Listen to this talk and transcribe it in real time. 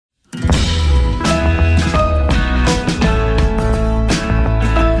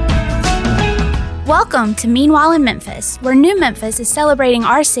Welcome to Meanwhile in Memphis, where New Memphis is celebrating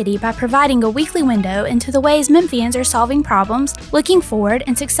our city by providing a weekly window into the ways Memphians are solving problems, looking forward,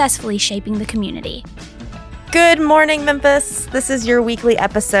 and successfully shaping the community. Good morning, Memphis. This is your weekly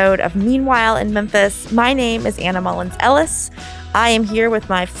episode of Meanwhile in Memphis. My name is Anna Mullins-Ellis. I am here with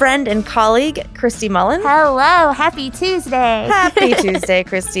my friend and colleague, Christy Mullen. Hello, happy Tuesday. Happy Tuesday,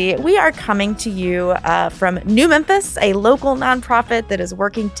 Christy. We are coming to you from New Memphis, a local nonprofit that is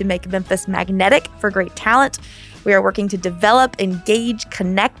working to make Memphis magnetic for great talent. We are working to develop, engage,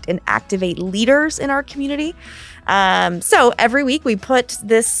 connect, and activate leaders in our community. So every week we put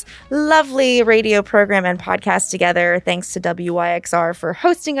this lovely radio program and podcast together. Thanks to WYXR for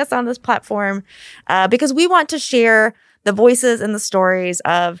hosting us on this platform, because we want to share the voices and the stories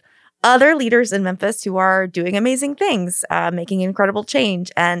of other leaders in Memphis who are doing amazing things, making incredible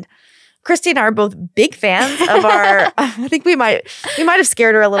change. And Christy and I are both big fans of our, I think we might have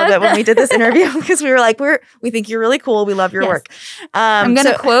scared her a little bit when we did this interview, because we were like, we think you're really cool. We love your work. I'm going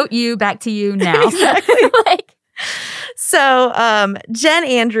to quote you back to you now. Exactly. So Jen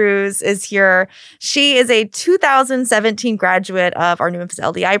Andrews is here. She is a 2017 graduate of our New Memphis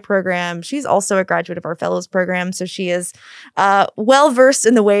LDI program. She's also a graduate of our Fellows program. So she is well-versed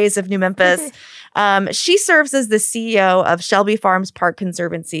in the ways of New Memphis. She serves as the CEO of Shelby Farms Park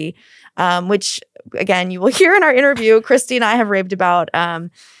Conservancy, which, again, you will hear in our interview. Christy and I have raved about.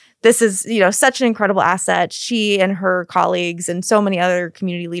 This is, such an incredible asset. She and her colleagues and so many other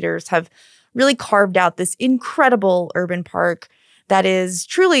community leaders have really carved out this incredible urban park that is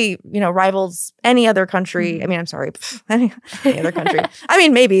truly, rivals any other country. I mean, I'm sorry, any other country. I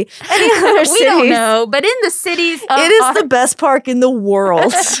mean, maybe any other city. We don't know, but in the cities, it is the best park in the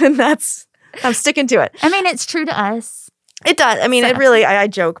world, and I'm sticking to it. I mean, it's true to us. It does. I mean, it really. I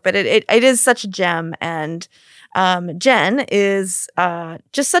joke, but it is such a gem, and Jen is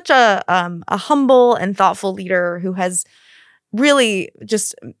just such a humble and thoughtful leader who has really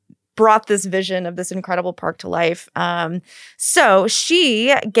just brought this vision of this incredible park to life. So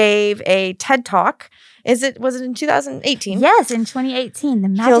she gave a TED Talk. Was it in 2018? Yes, in 2018. The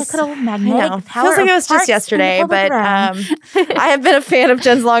magical magnetic power. Feels like it was just yesterday, but I have been a fan of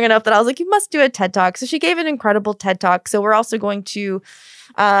Jen's long enough that I was like, you must do a TED Talk. So she gave an incredible TED Talk. So we're also going to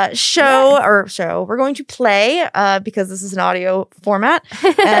we're going to play because this is an audio format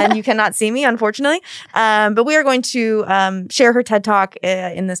and you cannot see me, unfortunately. But we are going to share her TED Talk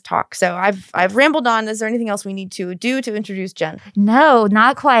in this talk. So I've rambled on. Is there anything else we need to do to introduce Jen? No,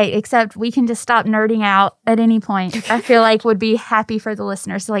 not quite, except we can just stop nerding out at any point. I feel like would be happy for the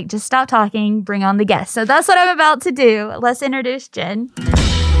listeners. So just stop talking, bring on the guest. So that's what I'm about to do. Let's introduce Jen.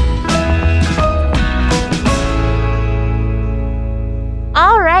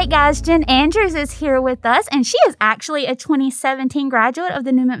 All right, guys, Jen Andrews is here with us, and she is actually a 2017 graduate of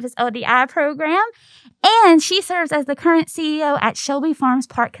the New Memphis LDI program, and she serves as the current CEO at Shelby Farms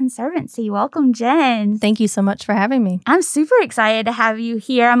Park Conservancy. Welcome, Jen. Thank you so much for having me. I'm super excited to have you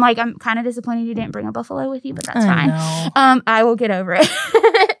here. I'm kind of disappointed you didn't bring a buffalo with you, but that's fine. Know. I will get over it.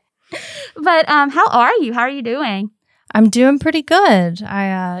 But how are you? How are you doing? I'm doing pretty good.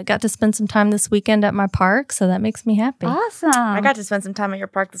 I got to spend some time this weekend at my park, so that makes me happy. Awesome. I got to spend some time at your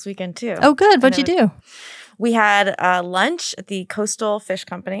park this weekend, too. Oh, good. What'd you do? We had lunch at the Coastal Fish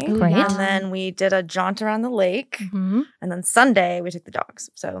Company. Great. And then we did a jaunt around the lake. Mm-hmm. And then Sunday, we took the dogs.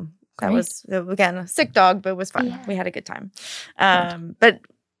 So that was, again, a sick dog, but it was fun. Yeah. We had a good time. But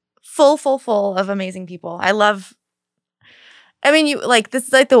full of amazing people.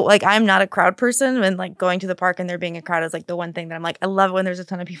 This is I'm not a crowd person, and going to the park and there being a crowd is the one thing that I'm I love when there's a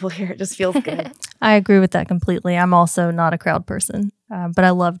ton of people here. It just feels good. I agree with that completely. I'm also not a crowd person, but I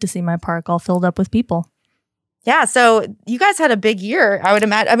love to see my park all filled up with people. Yeah, so you guys had a big year, I would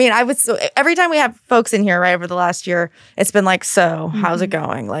imagine. I mean, every time we have folks in here, right, over the last year, it's been so how's it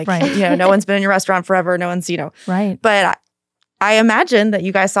going? Right. No one's been in your restaurant forever. No one's, Right. But I imagine that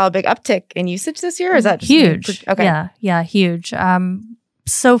you guys saw a big uptick in usage this year. Or is that just huge? Okay. Yeah, huge.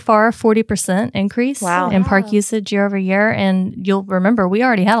 So far, 40% increase in park usage year over year. And you'll remember, we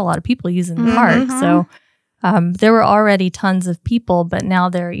already had a lot of people using the park. So there were already tons of people, but now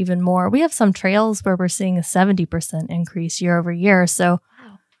there are even more. We have some trails where we're seeing a 70% increase year over year. So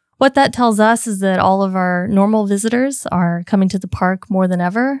what that tells us is that all of our normal visitors are coming to the park more than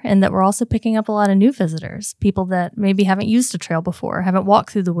ever, and that we're also picking up a lot of new visitors, people that maybe haven't used a trail before, haven't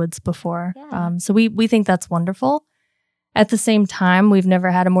walked through the woods before. Yeah. So we think that's wonderful. At the same time, we've never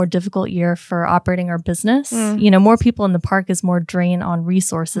had a more difficult year for operating our business. More people in the park is more drain on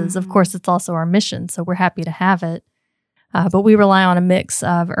resources. Of course, it's also our mission, so we're happy to have it. But we rely on a mix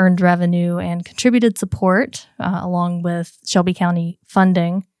of earned revenue and contributed support, along with Shelby County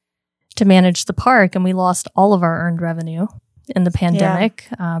funding, to manage the park, and we lost all of our earned revenue in the pandemic,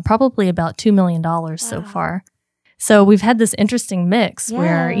 probably about $2 million so far. So we've had this interesting mix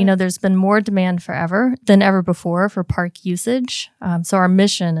where, there's been more demand than ever before for park usage. So our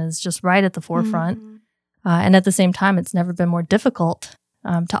mission is just right at the forefront. And at the same time, it's never been more difficult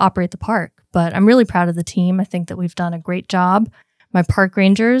to operate the park. But I'm really proud of the team. I think that we've done a great job. My park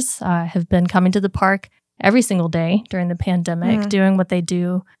rangers have been coming to the park every single day during the pandemic, doing what they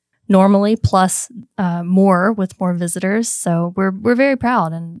do normally, plus more with more visitors. So we're very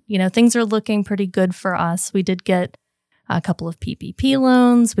proud, and things are looking pretty good for us. We did get a couple of PPP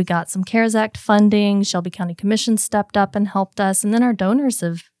loans. We got some CARES Act funding. Shelby County Commission stepped up and helped us, and then our donors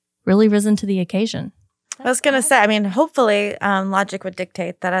have really risen to the occasion. I was going to say, hopefully logic would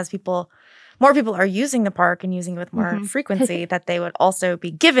dictate that as more people are using the park and using it with more frequency, that they would also be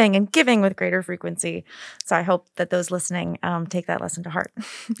giving with greater frequency. So I hope that those listening take that lesson to heart.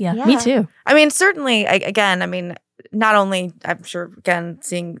 Yeah, me too. Certainly, again, not only, I'm sure, again,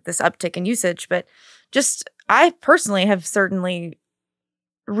 seeing this uptick in usage, but just I personally have certainly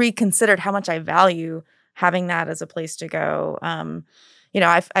reconsidered how much I value having that as a place to go.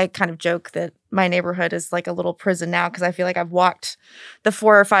 I kind of joke that my neighborhood is like a little prison now because I feel like I've walked the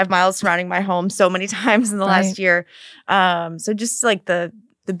 4 or 5 miles surrounding my home so many times in the last year. So just like the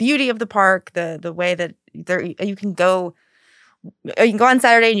beauty of the park, the way that you can go on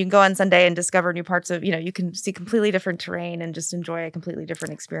Saturday and you can go on Sunday and discover new parts of, you can see completely different terrain and just enjoy a completely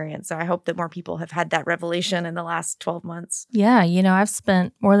different experience. So I hope that more people have had that revelation in the last 12 months. Yeah. I've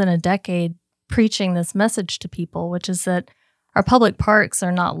spent more than a decade preaching this message to people, which is that our public parks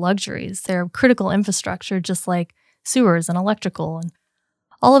are not luxuries. They're critical infrastructure, just like sewers and electrical and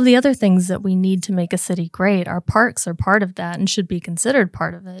all of the other things that we need to make a city great. Our parks are part of that and should be considered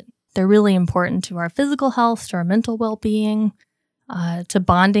part of it. They're really important to our physical health, to our mental well-being, to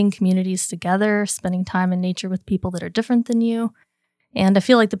bonding communities together, spending time in nature with people that are different than you. And I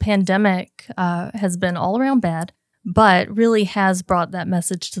feel like the pandemic has been all around bad, but really has brought that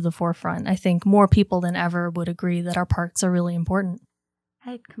message to the forefront. I think more people than ever would agree that our parks are really important.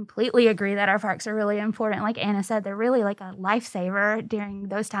 I completely agree that our parks are really important. Like Anna said, they're really like a lifesaver during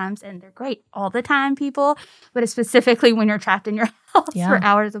those times, and they're great all the time, people, but specifically when you're trapped in your house for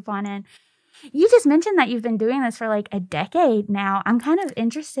hours upon end. You just mentioned that you've been doing this for like a decade now. I'm kind of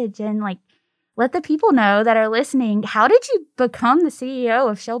interested, Jen, let the people know that are listening, how did you become the CEO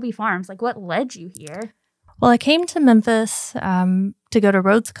of Shelby Farms? What led you here? Well, I came to Memphis to go to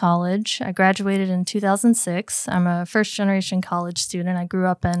Rhodes College. I graduated in 2006. I'm a first-generation college student. I grew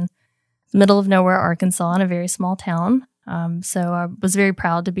up in the middle of nowhere, Arkansas, in a very small town. So I was very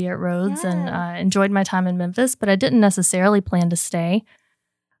proud to be at Rhodes and enjoyed my time in Memphis, but I didn't necessarily plan to stay.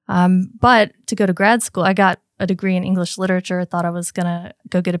 But to go to grad school, I got a degree in English literature. I thought I was going to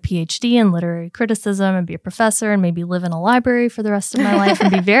go get a PhD in literary criticism and be a professor and maybe live in a library for the rest of my life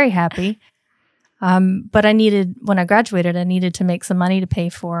and be very happy. But when I graduated, I needed to make some money to pay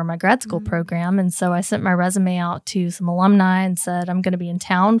for my grad school program. And so I sent my resume out to some alumni and said, I'm going to be in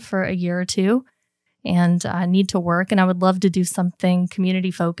town for a year or two and I need to work. And I would love to do something community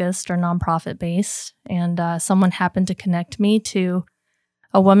focused or nonprofit based. And someone happened to connect me to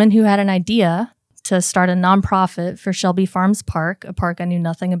a woman who had an idea to start a nonprofit for Shelby Farms Park, a park I knew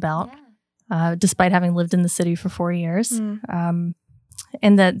nothing about, despite having lived in the city for 4 years.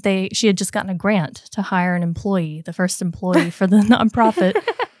 And that she had just gotten a grant to hire an employee, the first employee for the nonprofit.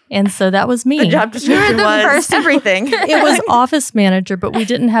 And so that was me. The job description was everything. It was office manager, but we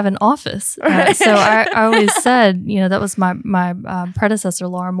didn't have an office. So I always said, that was my predecessor,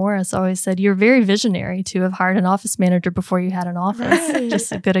 Laura Morris, always said, you're very visionary to have hired an office manager before you had an office. Right.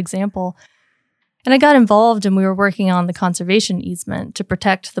 Just a good example. And I got involved and we were working on the conservation easement to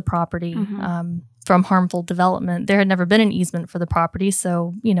protect the property from harmful development. There had never been an easement for the property.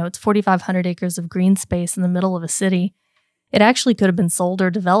 So, it's 4,500 acres of green space in the middle of a city. It actually could have been sold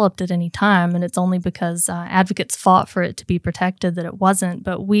or developed at any time. And it's only because advocates fought for it to be protected that it wasn't.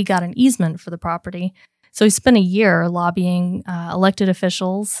 But we got an easement for the property. So we spent a year lobbying elected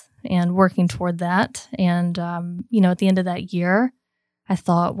officials and working toward that. And, at the end of that year, I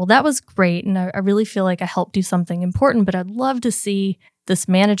thought, well, that was great. And I really feel like I helped do something important, but I'd love to see this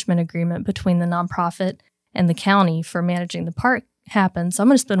management agreement between the nonprofit and the county for managing the park happen. So I'm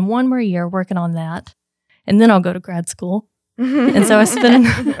going to spend 1 more year working on that, and then I'll go to grad school. And so I spent,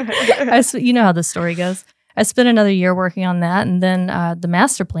 you know how the story goes. I spent another year working on that, and then the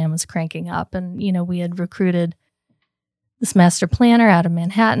master plan was cranking up. And, we had recruited this master planner out of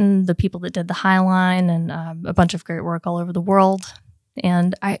Manhattan, the people that did the High Line, and a bunch of great work all over the world.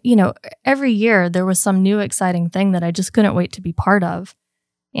 And every year there was some new exciting thing that I just couldn't wait to be part of.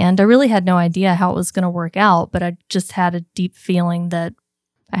 And I really had no idea how it was going to work out, but I just had a deep feeling that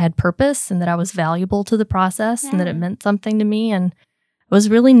I had purpose and that I was valuable to the process and that it meant something to me. And I was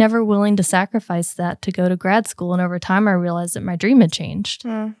really never willing to sacrifice that to go to grad school. And over time, I realized that my dream had changed.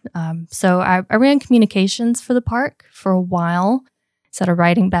 So I ran communications for the park for a while. Had a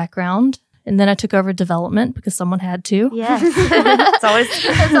writing background. And then I took over development because someone had to. Yes. It's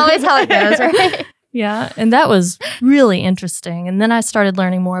always how it goes, right? Yeah. And that was really interesting. And then I started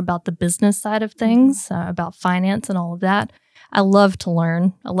learning more about the business side of things, about finance and all of that. I love to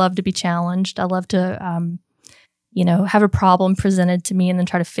learn. I love to be challenged. I love to, have a problem presented to me and then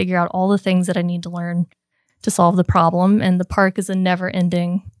try to figure out all the things that I need to learn to solve the problem. And the park is a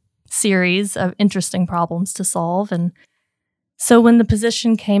never-ending series of interesting problems to solve. And so when the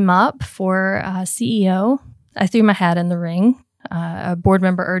position came up for CEO, I threw my hat in the ring. A board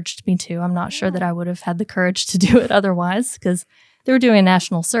member urged me to. I'm not sure that I would have had the courage to do it otherwise because they were doing a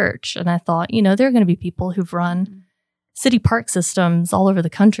national search. And I thought, there are going to be people who've run city park systems all over the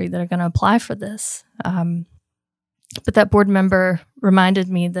country that are going to apply for this. But that board member reminded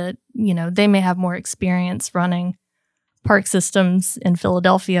me that, they may have more experience running park systems in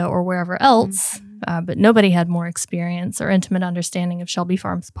Philadelphia or wherever else, but nobody had more experience or intimate understanding of Shelby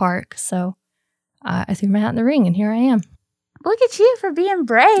Farms Park. So I threw my hat in the ring, and here I am. Look at you for being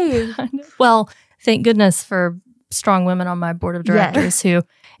brave. Well, thank goodness for strong women on my board of directors who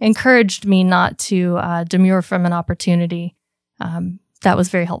encouraged me not to demur from an opportunity. That was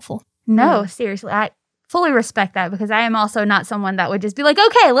very helpful. No, seriously. I fully respect that because I am also not someone that would just be like,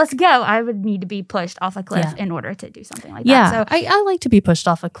 okay, let's go. I would need to be pushed off a cliff in order to do something like that. So I like to be pushed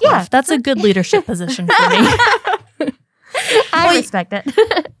off a cliff. Yeah. That's a good leadership position for me. I respect it.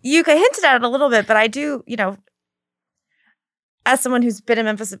 You hinted at it a little bit, but I do, as someone who's been in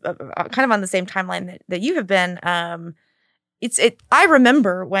Memphis kind of on the same timeline that you have been, I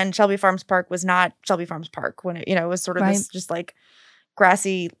remember when Shelby Farms Park was not Shelby Farms Park, when it was sort of this just like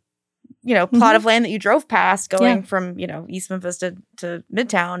grassy, plot of land that you drove past going from, East Memphis to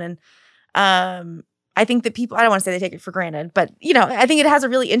Midtown. And I think that people, I don't want to say they take it for granted, but, I think it has a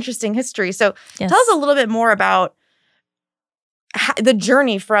really interesting history. So tell us a little bit more about the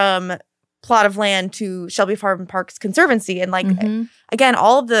journey from plot of land to Shelby Farm Park's Conservancy. And again,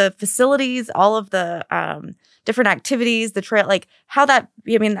 all of the facilities, all of the different activities, the trail, like how that,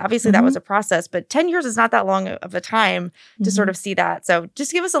 obviously that was a process, but 10 years is not that long of a time to sort of see that. So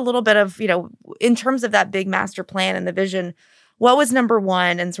just give us a little bit of, in terms of that big master plan and the vision, what was number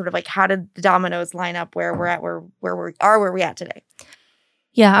one and sort of like how did the dominoes line up where we're at, where we're at today?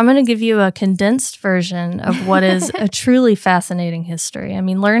 Yeah, I'm going to give you a condensed version of what is a truly fascinating history.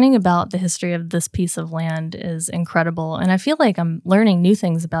 Learning about the history of this piece of land is incredible. And I feel like I'm learning new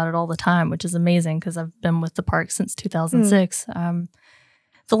things about it all the time, which is amazing because I've been with the park since 2006.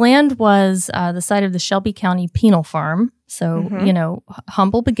 The land was the site of the Shelby County Penal Farm. So,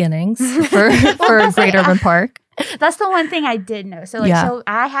 humble beginnings for a great urban park. That's the one thing I did know. So, so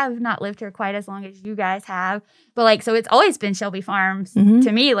I have not lived here quite as long as you guys have. But, so it's always been Shelby Farms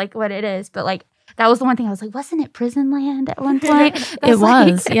to me, what it is. But, that was the one thing I was like, wasn't it prison land at one point? It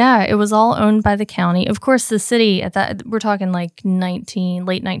was. Yeah. It was all owned by the county. Of course, the city at that, we're talking late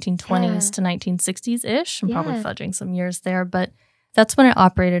 1920s to 1960s-ish. I'm probably fudging some years there. But that's when it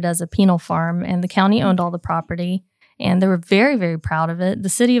operated as a penal farm. And the county owned all the property. And they were very, very proud of it. The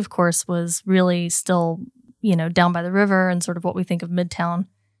city, of course, was really still down by the river and sort of what we think of Midtown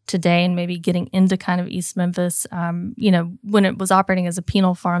today and maybe getting into kind of East Memphis. When it was operating as a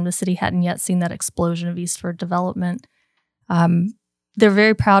penal farm, the city hadn't yet seen that explosion of eastward development. They're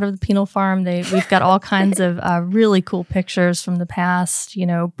very proud of the penal farm. We've got all kinds of really cool pictures from the past,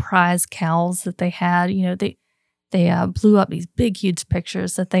 prize cows that they had. They blew up these big, huge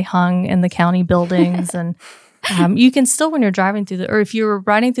pictures that they hung in the county buildings. And you can still, when you're driving through or if you were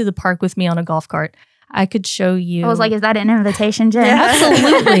riding through the park with me on a golf cart, I could show you. I was like, is that an invitation, Jen?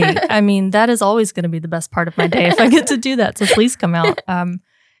 Absolutely. That is always going to be the best part of my day if I get to do that. So please come out.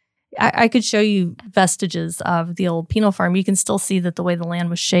 I could show you vestiges of the old penal farm. You can still see that the way the land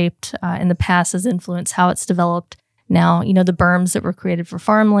was shaped in the past has influenced how it's developed now. The berms that were created for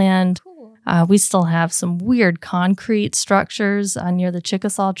farmland. Cool. We still have some weird concrete structures near the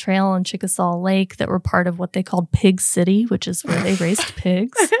Chickasaw Trail and Chickasaw Lake that were part of what they called Pig City, which is where they raised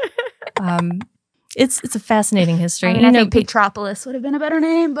pigs. It's a fascinating history. I think Pigtropolis would have been a better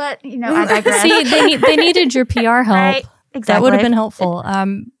name, but I digress. See, they needed your PR help. Right, exactly. That would have been helpful.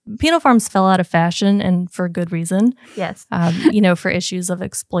 Penal farms fell out of fashion, and for good reason. Yes. For issues of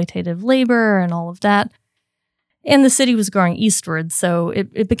exploitative labor and all of that. And the city was growing eastward, so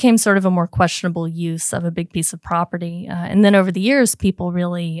it became sort of a more questionable use of a big piece of property. And then over the years, people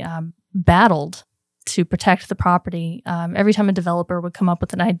really battled to protect the property. Every time a developer would come up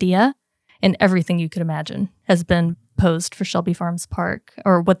with an idea, and everything you could imagine has been posed for Shelby Farms Park,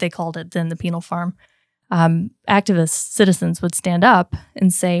 or what they called it then, the Penal Farm. Activists, citizens would stand up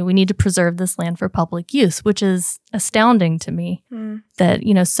and say, we need to preserve this land for public use, which is astounding to me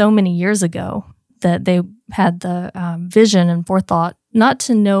that, so many years ago that they had the vision and forethought not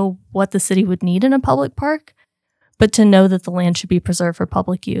to know what the city would need in a public park, but to know that the land should be preserved for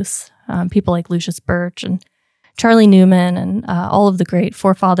public use. People like Lucius Birch and Charlie Newman and all of the great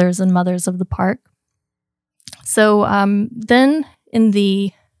forefathers and mothers of the park. So then in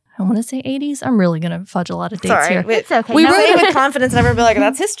the, I want to say 80s. I'm really going to fudge a lot of dates here. It's okay. We wrote it with confidence and everyone be like,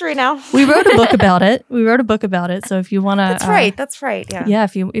 that's history now. We wrote a book about it. So if you want to... That's right. Yeah. Yeah,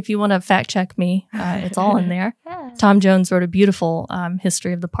 if you want to fact check me, it's all in there. Yeah. Tom Jones wrote a beautiful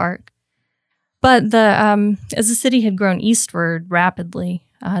history of the park. But as the city had grown eastward rapidly,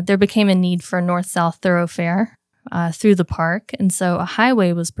 there became a need for a north-south thoroughfare through the park. And so a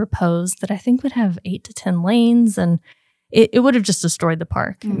highway was proposed that I think would have 8 to 10 lanes, and it would have just destroyed the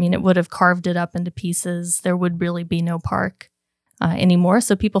park. I mean, it would have carved it up into pieces. There would really be no park anymore.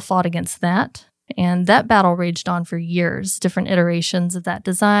 So people fought against that. And that battle raged on for years, different iterations of that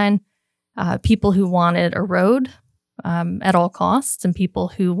design. People who wanted a road at all costs and people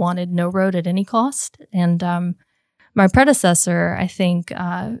who wanted no road at any cost. And my predecessor, I think,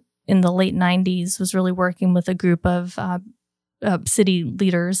 in the late 90s, was really working with a group of city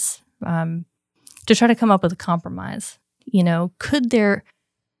leaders to try to come up with a compromise. Could there,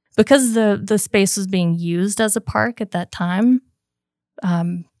 because the space was being used as a park at that time,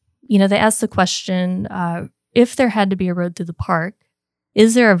 they asked the question, if there had to be a road through the park,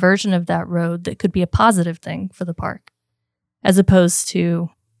 is there a version of that road that could be a positive thing for the park? As opposed to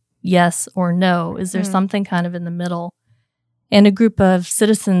yes or no, is there something kind of in the middle? And a group of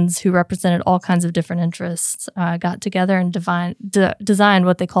citizens who represented all kinds of different interests got together and designed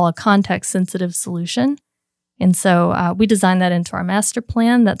what they call a context-sensitive solution. And so we designed that into our master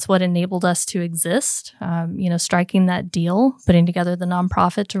plan. That's what enabled us to exist, striking that deal, putting together the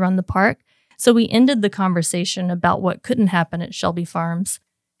nonprofit to run the park. So we ended the conversation about what couldn't happen at Shelby Farms.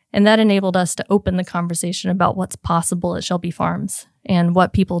 And that enabled us to open the conversation about what's possible at Shelby Farms and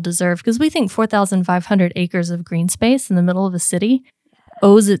what people deserve. Because we think 4,500 acres of green space in the middle of a city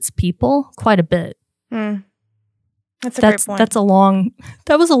owes its people quite a bit. That's a great point.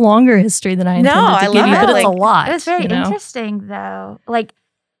 That was a longer history than I intended to give you, but it's a lot. It was very interesting, though. Like,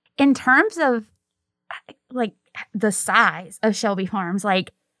 in terms of, like, the size of Shelby Farms,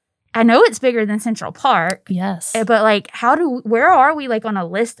 like, I know it's bigger than Central Park. Yes. But, like, where are we, like, on a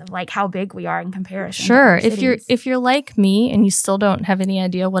list of, like, how big we are in comparison? Sure. If you're like me and you still don't have any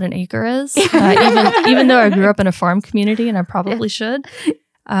idea what an acre is, even though I grew up in a farm community and I probably should,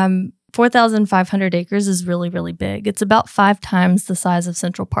 4,500 acres is really, really big. It's about 5 times the size of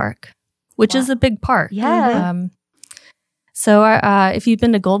Central Park, which is a big park. Yeah. So if you've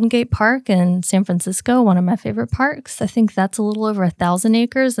been to Golden Gate Park in San Francisco, one of my favorite parks, I think that's a little over 1,000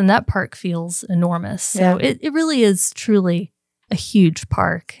 acres, and that park feels enormous. So it really is truly a huge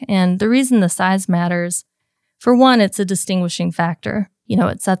park. And the reason the size matters, for one, it's a distinguishing factor.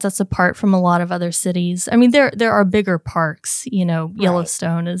 It sets us apart from a lot of other cities. I mean, there are bigger parks,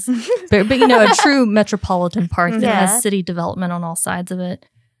 Yellowstone is, but a true metropolitan park that has city development on all sides of it.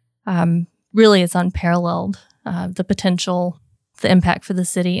 Really, it's unparalleled, the potential, the impact for the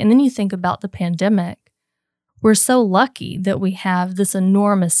city. And then you think about the pandemic. We're so lucky that we have this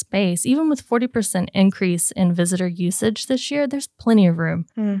enormous space. Even with 40% increase in visitor usage this year, there's plenty of room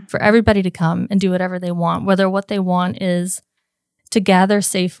for everybody to come and do whatever they want, whether what they want is to gather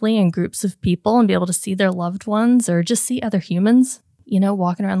safely in groups of people and be able to see their loved ones or just see other humans,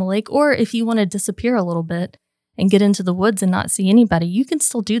 walking around the lake. Or if you want to disappear a little bit and get into the woods and not see anybody, you can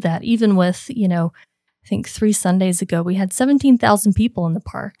still do that. Even with, I think 3 Sundays ago, we had 17,000 people in the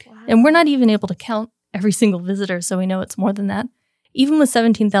park. Wow. And we're not even able to count every single visitor, so we know it's more than that. Even with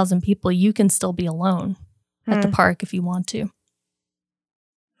 17,000 people, you can still be alone at the park if you want to.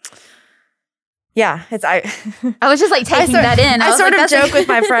 Yeah, I was just like taking that in. I sort of joke with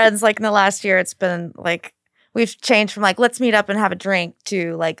my friends, like in the last year, it's been like we've changed from like let's meet up and have a drink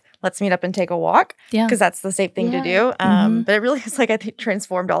to like let's meet up and take a walk. Yeah, because that's the safe thing to do. But it really is like I think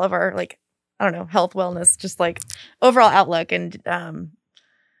transformed all of our like I don't know health, wellness, just like overall outlook and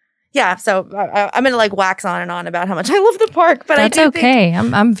So I'm gonna like wax on and on about how much I love the park, but that's okay.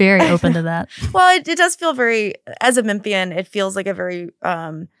 I'm very open to that. Well, it does feel very as a Memphian, it feels like a very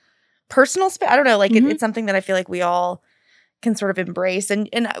personal space. I don't know, like it's something that I feel like we all can sort of embrace. And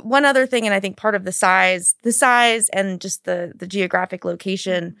one other thing, and I think part of the size and just the geographic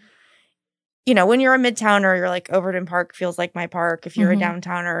location, you know, when you're a Midtowner, you're like Overton Park feels like my park. If you're a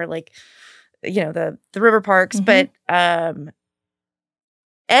downtowner, like, you know, the river parks, but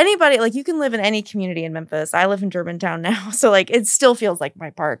anybody, like you can live in any community in Memphis. I live in Germantown now, so like it still feels like my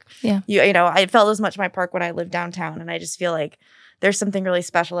park. Yeah, you know, I felt as much my park when I lived downtown, and I just feel like there's something really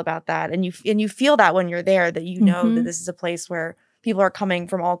special about that. And you feel that when you're there, that you know that this is a place where people are coming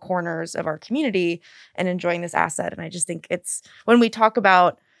from all corners of our community and enjoying this asset. And I just think it's, when we talk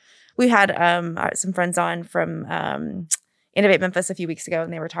about, we had some friends on from Innovate Memphis a few weeks ago,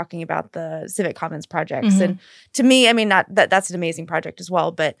 and they were talking about the Civic Commons projects. And to me, I mean, not that's an amazing project as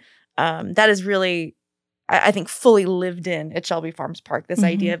well, but that is really, I think, fully lived in at Shelby Farms Park. This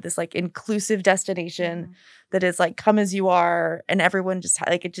idea of this like inclusive destination that is like come as you are, and everyone just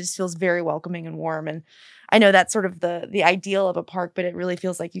like, it just feels very welcoming and warm. And I know that's sort of the ideal of a park, but it really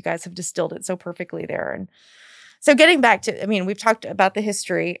feels like you guys have distilled it so perfectly there. And so getting back to, I mean, we've talked about the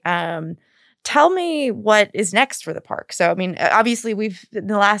history. Tell me what is next for the park. So, I mean, obviously we've, in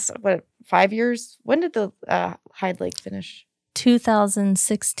the last, 5 years, when did the Hyde Lake finish?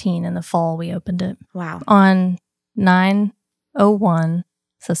 2016 in the fall, we opened it. Wow. On 9/01,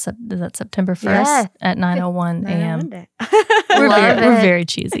 so is that September 1st at 9:01 a.m. We're very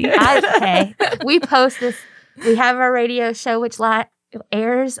cheesy. Okay. We post this. We have our radio show, which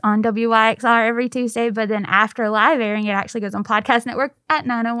airs on WYXR every Tuesday, but then after live airing, it actually goes on Podcast Network at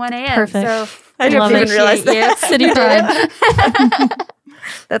 9:01 a.m. Perfect. So I didn't even realize that. City pride.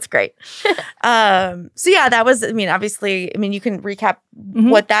 That's great. So yeah, that was, I mean, obviously, I mean, you can recap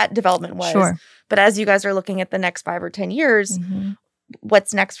what that development was. Sure. But as you guys are looking at the next 5 or 10 years,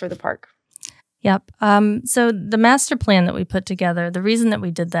 what's next for the park? Yep. So the master plan that we put together, the reason that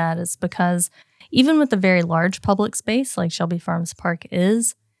we did that is because even with a very large public space like Shelby Farms Park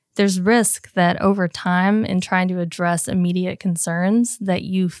is, there's risk that over time in trying to address immediate concerns that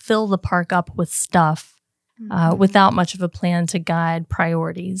you fill the park up with stuff without much of a plan to guide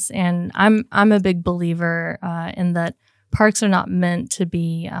priorities. And I'm a big believer in that parks are not meant to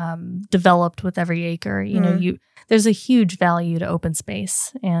be developed with every acre. You know, there's a huge value to open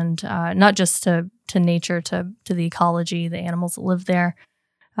space, and not just to nature, to the ecology, the animals that live there,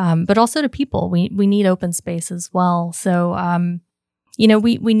 but also to people. We need open space as well. So, you know,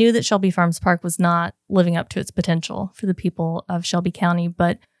 we knew that Shelby Farms Park was not living up to its potential for the people of Shelby County,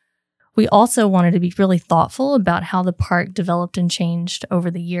 but we also wanted to be really thoughtful about how the park developed and changed over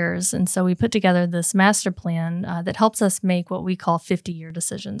the years. And so we put together this master plan that helps us make what we call 50-year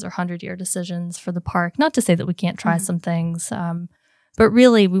decisions or 100-year decisions for the park. Not to say that we can't try some things, but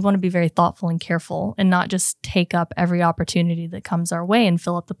really we want to be very thoughtful and careful and not just take up every opportunity that comes our way and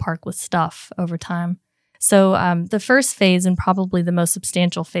fill up the park with stuff over time. So the first phase, and probably the most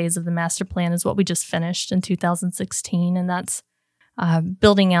substantial phase of the master plan, is what we just finished in 2016, and that's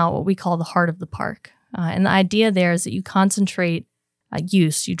building out what we call the heart of the park. And the idea there is that you concentrate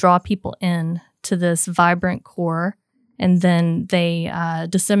use, you draw people in to this vibrant core, and then they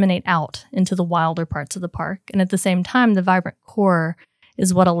disseminate out into the wilder parts of the park. And at the same time, the vibrant core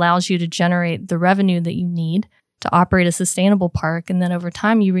is what allows you to generate the revenue that you need to operate a sustainable park. And then over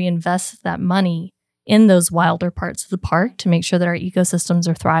time, you reinvest that money in those wilder parts of the park to make sure that our ecosystems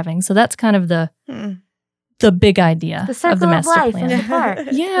are thriving. So that's kind of the big idea of the master plan. In the park.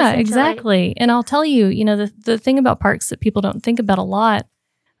 Yeah, exactly. And I'll tell you, you know, the thing about parks that people don't think about a lot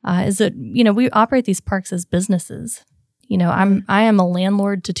is that, you know, we operate these parks as businesses. You know, I am a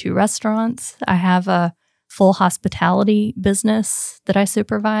landlord to 2 restaurants. I have a full hospitality business that I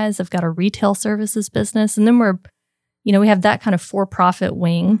supervise. I've got a retail services business. And then we have that kind of for-profit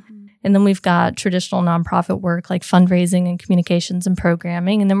wing. And then we've got traditional nonprofit work like fundraising and communications and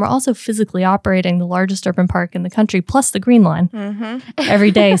programming. And then we're also physically operating the largest urban park in the country, plus the Green Line every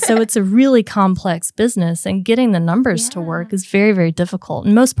day. So it's a really complex business, and getting the numbers to work is very, very difficult.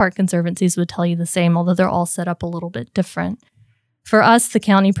 And most park conservancies would tell you the same, although they're all set up a little bit different. For us, the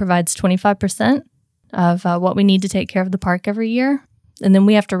county provides 25% of what we need to take care of the park every year. And then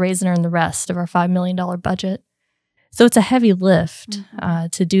we have to raise and earn the rest of our $5 million budget. So it's a heavy lift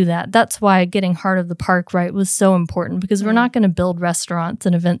to do that. That's why getting heart of the park right was so important, because we're not going to build restaurants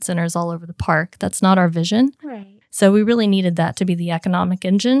and event centers all over the park. That's not our vision. Right. So we really needed that to be the economic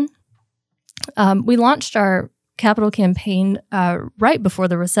engine. We launched our capital campaign right before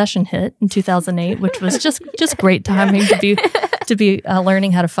the recession hit in 2008, which was just great timing to be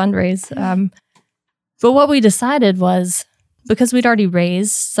learning how to fundraise. But what we decided was, because we'd already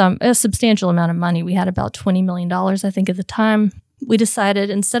raised a substantial amount of money, we had about $20 million, I think, at the time, we decided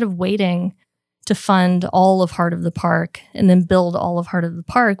instead of waiting to fund all of Heart of the Park and then build all of Heart of the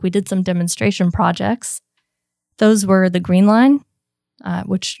Park, we did some demonstration projects. Those were the Green Line,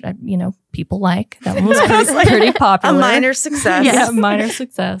 which, people like. That one was pretty popular. A minor success. Yeah, minor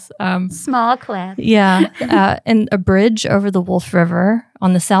success. Small clap. Yeah. And a bridge over the Wolf River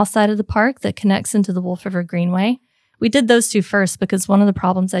on the south side of the park that connects into the Wolf River Greenway. We did those two first because one of the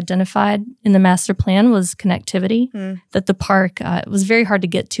problems identified in the master plan was connectivity, that the park it was very hard to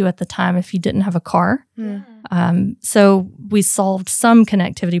get to at the time if you didn't have a car. So we solved some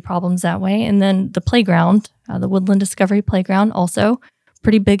connectivity problems that way. And then the playground, the Woodland Discovery Playground, also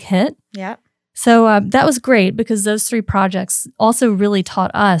pretty big hit. Yeah. So that was great because those three projects also really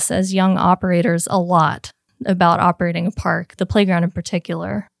taught us as young operators a lot about operating a park, the playground in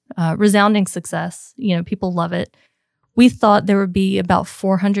particular. Resounding success. People love it. We thought there would be about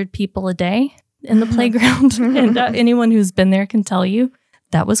 400 people a day in the playground. And anyone who's been there can tell you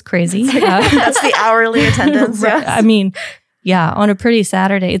that was crazy. That's the hourly attendance. Right. I mean, yeah, on a pretty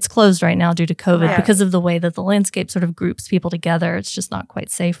Saturday. It's closed right now due to COVID because of the way that the landscape sort of groups people together. It's just not quite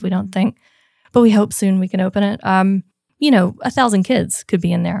safe, we don't think. But we hope soon we can open it. 1,000 kids could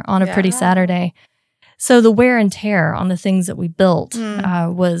be in there on a pretty Saturday. So the wear and tear on the things that we built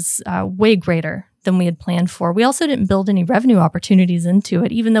was way greater than we had planned for. We also didn't build any revenue opportunities into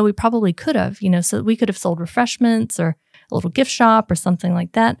it, even though we probably could have, so that we could have sold refreshments or a little gift shop or something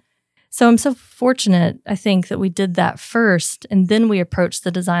like that. So I'm so fortunate, I think, that we did that first, and then we approached the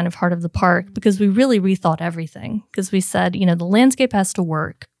design of Heart of the Park because we really rethought everything. Because we said, the landscape has to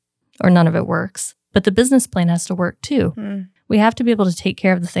work or none of it works, but the business plan has to work too. We have to be able to take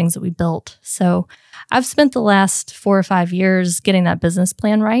care of the things that we built. So I've spent the last 4 or 5 years getting that business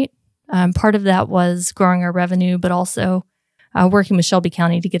plan right. Part of that was growing our revenue, but also working with Shelby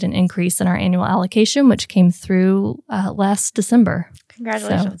County to get an increase in our annual allocation, which came through last December.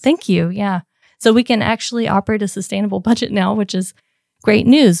 Congratulations. So, thank you. Yeah. So we can actually operate a sustainable budget now, which is great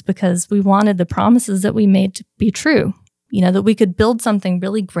news because we wanted the promises that we made to be true. That we could build something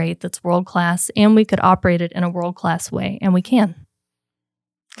really great that's world-class and we could operate it in a world-class way, and we can.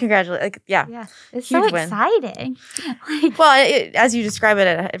 Congratulations. Yeah. It's Huge so exciting. As you describe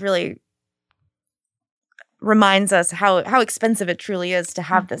it, it really reminds us how expensive it truly is to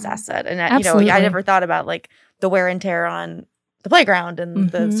have this asset. And, I never thought about the wear and tear on the playground and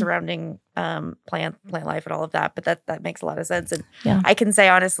the surrounding plant life and all of that. But that makes a lot of sense. And I can say,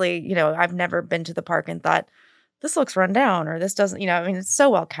 honestly, I've never been to the park and thought, this looks run down or this doesn't, it's so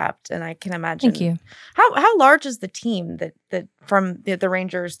well kept. And I can imagine. Thank you. How large is the team that from the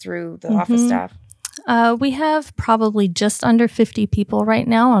rangers through the office staff? We have probably just under 50 people right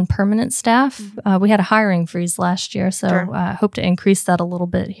now on permanent staff. We had a hiring freeze last year, so hope to increase that a little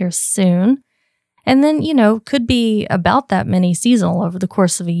bit here soon. And then, could be about that many seasonal over the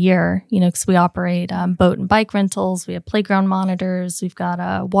course of a year, because we operate boat and bike rentals. We have playground monitors. We've got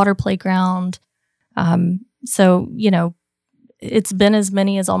a water playground. So, it's been as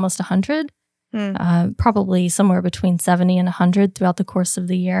many as almost 100, probably somewhere between 70 and 100 throughout the course of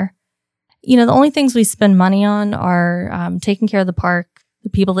the year. The only things we spend money on are taking care of the park, the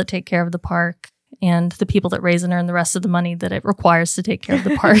people that take care of the park, and the people that raise and earn the rest of the money that it requires to take care of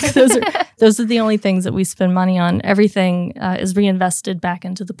the park. Those are the only things that we spend money on. Everything is reinvested back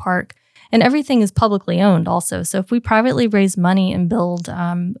into the park. And everything is publicly owned also. So if we privately raise money and build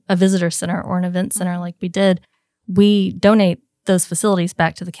a visitor center or an event center like we did, we donate those facilities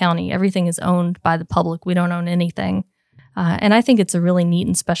back to the county. Everything is owned by the public. We don't own anything. And I think it's a really neat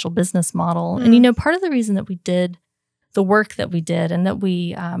and special business model. And, part of the reason that we did the work that we did and that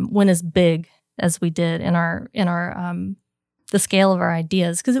we went as big as we did in our the scale of our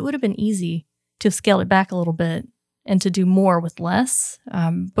ideas, because it would have been easy to have scaled it back a little bit and to do more with less.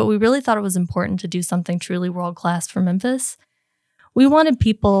 But we really thought it was important to do something truly world-class for Memphis. We wanted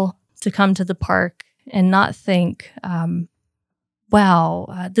people to come to the park and not think,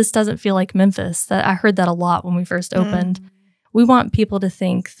 wow, this doesn't feel like Memphis. I heard that a lot when we first opened. We want people to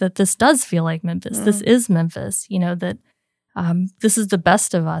think that this does feel like Memphis. This is Memphis, that this is the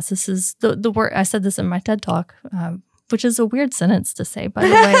best of us. This is the word. I said this in my TED Talk, which is a weird sentence to say, by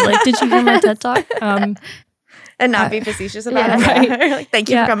the way. Did you hear my TED Talk? And not be facetious about it. Right. Thank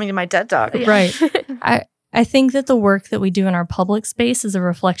you for coming to my TED Talk. Right. I think that the work that we do in our public space is a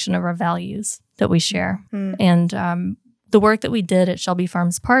reflection of our values that we share. And the work that we did at Shelby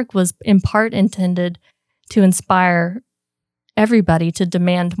Farms Park was in part intended to inspire everybody to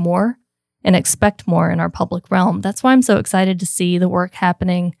demand more and expect more in our public realm. That's why I'm so excited to see the work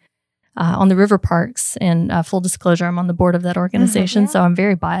happening on the river parks. And full disclosure, I'm on the board of that organization, so I'm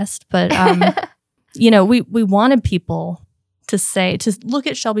very biased. But we wanted people to look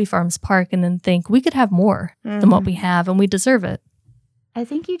at Shelby Farms Park and then think we could have more than what we have, and we deserve it. I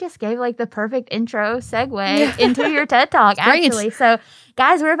think you just gave like the perfect intro segue into your TED Talk, actually. So,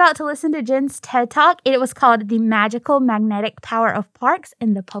 guys, we're about to listen to Jen's TED Talk. It was called The Magical Magnetic Power of Parks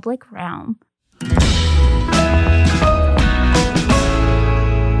in the Public Realm.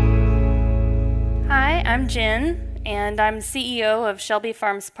 Hi, I'm Jen, and I'm CEO of Shelby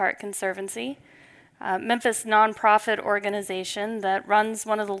Farms Park Conservancy, a Memphis nonprofit organization that runs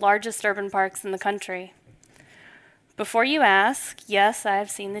one of the largest urban parks in the country. Before you ask, yes, I've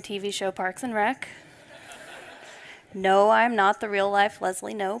seen the TV show Parks and Rec. No, I'm not the real-life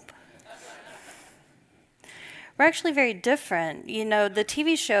Leslie Knope. We're actually very different. You know, the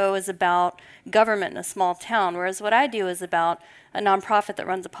TV show is about government in a small town, whereas what I do is about a nonprofit that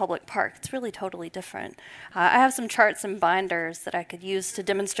runs a public park. It's really totally different. I have some charts and binders that I could use to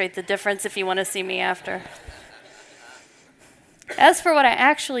demonstrate the difference if you want to see me after. As for what I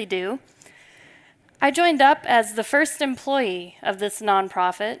actually do, I joined up as the first employee of this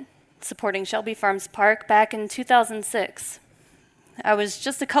nonprofit supporting Shelby Farms Park back in 2006. I was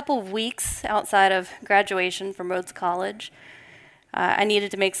just a couple of weeks outside of graduation from Rhodes College. I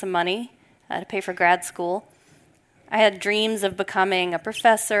needed to make some money to pay for grad school. I had dreams of becoming a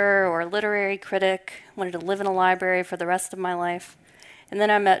professor or a literary critic, wanted to live in a library for the rest of my life. And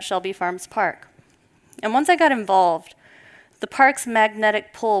then I met Shelby Farms Park. And once I got involved, the park's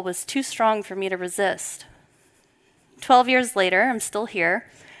magnetic pull was too strong for me to resist. 12 years later, I'm still here.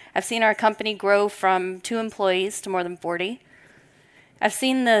 I've seen our company grow from 2 employees to more than 40. I've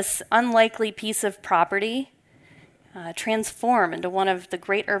seen this unlikely piece of property transform into one of the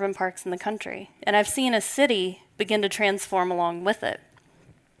great urban parks in the country. And I've seen a city begin to transform along with it.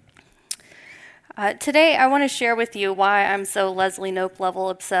 Today, I want to share with you why I'm so Leslie Knope level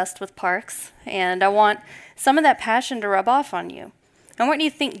obsessed with parks, and I want some of that passion to rub off on you. I want you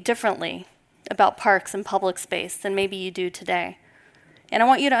to think differently about parks and public space than maybe you do today. And I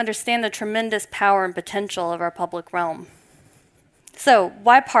want you to understand the tremendous power and potential of our public realm. So,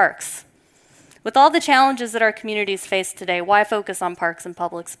 why parks? With all the challenges that our communities face today, why focus on parks and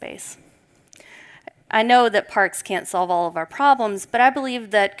public space? I know that parks can't solve all of our problems, but I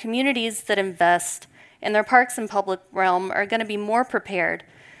believe that communities that invest in their parks and public realm are going to be more prepared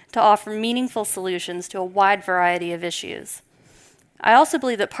to offer meaningful solutions to a wide variety of issues. I also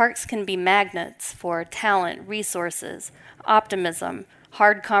believe that parks can be magnets for talent, resources, optimism,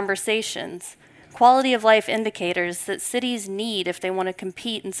 hard conversations, quality of life indicators that cities need if they want to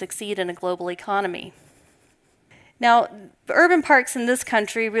compete and succeed in a global economy. Now, urban parks in this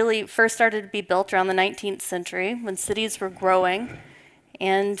country really first started to be built around the 19th century when cities were growing,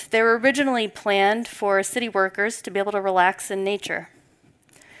 and they were originally planned for city workers to be able to relax in nature.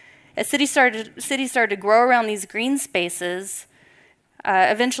 As cities started to grow around these green spaces,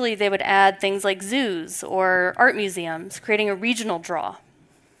 eventually they would add things like zoos or art museums, creating a regional draw.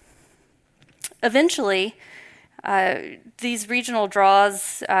 Eventually, these regional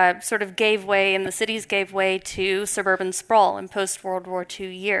draws sort of gave way, and the cities gave way to suburban sprawl in post-World War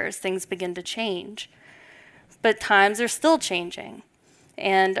II years. Things begin to change. But times are still changing,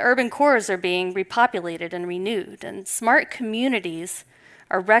 and urban cores are being repopulated and renewed, and smart communities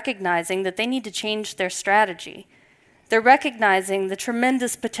are recognizing that they need to change their strategy. They're recognizing the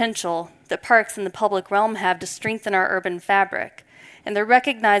tremendous potential that parks in the public realm have to strengthen our urban fabric, and they're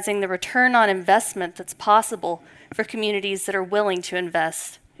recognizing the return on investment that's possible for communities that are willing to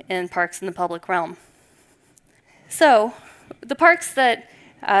invest in parks in the public realm. So, the parks that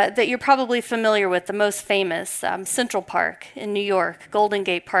you're probably familiar with, the most famous, Central Park in New York, Golden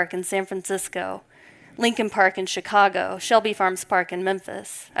Gate Park in San Francisco, Lincoln Park in Chicago, Shelby Farms Park in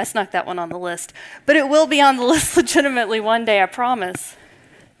Memphis. I snuck that one on the list, but it will be on the list legitimately one day, I promise.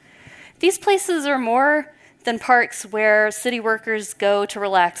 These places are more than parks where city workers go to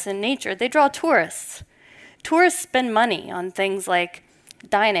relax in nature. They draw tourists. Tourists spend money on things like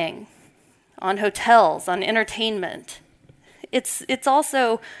dining, on hotels, on entertainment. It's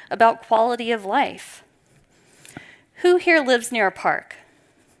also about quality of life. Who here lives near a park?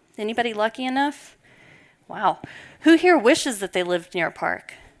 Anybody lucky enough? Wow. Who here wishes that they lived near a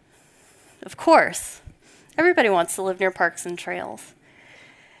park? Of course. Everybody wants to live near parks and trails.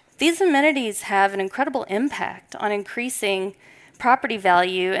 These amenities have an incredible impact on increasing property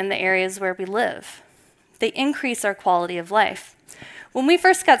value in the areas where we live. They increase our quality of life. When we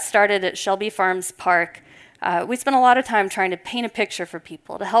first got started at Shelby Farms Park, we spent a lot of time trying to paint a picture for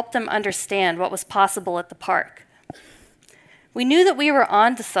people to help them understand what was possible at the park. We knew that we were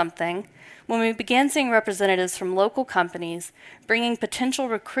on to something when we began seeing representatives from local companies bringing potential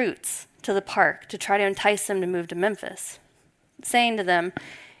recruits to the park to try to entice them to move to Memphis. saying to them,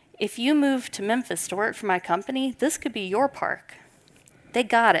 if you move to Memphis to work for my company, this could be your park. They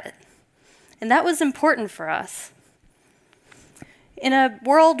got it. And that was important for us. In a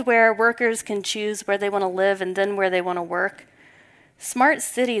world where workers can choose where they want to live and then where they want to work, smart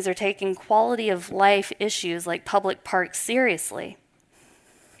cities are taking quality of life issues like public parks seriously.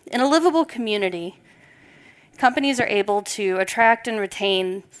 In a livable community, companies are able to attract and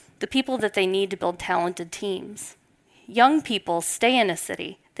retain the people that they need to build talented teams. Young people stay in a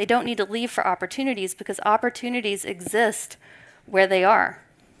city. They don't need to leave for opportunities because opportunities exist where they are.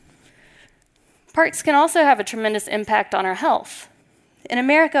 Parks can also have a tremendous impact on our health. In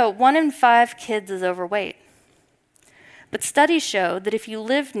America, 1 in 5 kids is overweight. But studies show that if you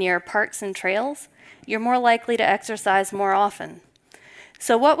live near parks and trails, you're more likely to exercise more often.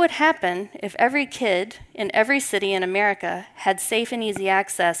 So what would happen if every kid in every city in America had safe and easy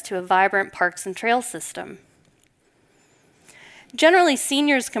access to a vibrant parks and trail system? Generally,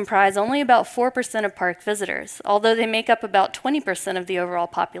 seniors comprise only about 4% of park visitors, although they make up about 20% of the overall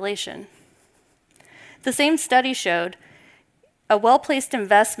population. The same study showed a well-placed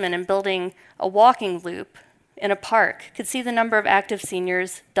investment in building a walking loop in a park could see the number of active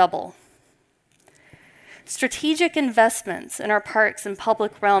seniors double. Strategic investments in our parks and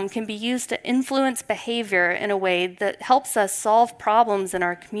public realm can be used to influence behavior in a way that helps us solve problems in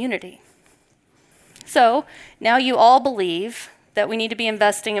our community. So now you all believe that we need to be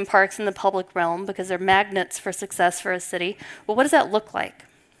investing in parks in the public realm because they're magnets for success for a city. Well, what does that look like?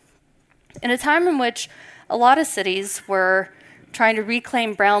 In a time in which a lot of cities were trying to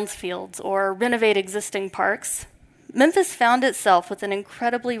reclaim brownfields or renovate existing parks, Memphis found itself with an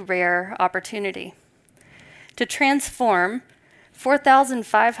incredibly rare opportunity to transform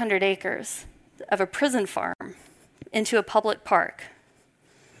 4,500 acres of a prison farm into a public park.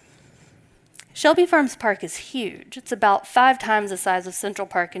 Shelby Farms Park is huge. It's about 5 times the size of Central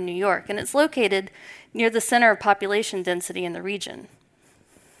Park in New York, and it's located near the center of population density in the region.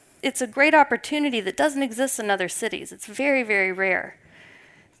 It's a great opportunity that doesn't exist in other cities. It's very, very rare.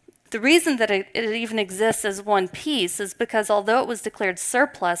 The reason that it even exists as one piece is because although it was declared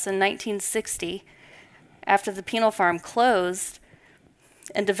surplus in 1960, after the penal farm closed,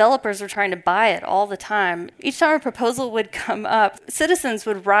 and developers were trying to buy it all the time, each time a proposal would come up, citizens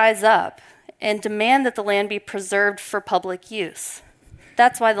would rise up and demand that the land be preserved for public use.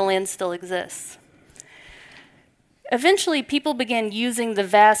 That's why the land still exists. Eventually, people began using the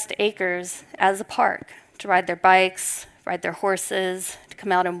vast acres as a park to ride their bikes, ride their horses, to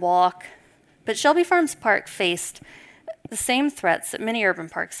come out and walk. But Shelby Farms Park faced the same threats that many urban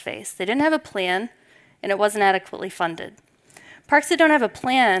parks face. They didn't have a plan, and it wasn't adequately funded. Parks that don't have a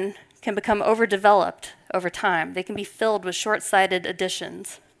plan can become overdeveloped over time. They can be filled with short-sighted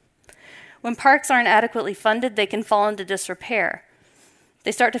additions. When parks aren't adequately funded, they can fall into disrepair.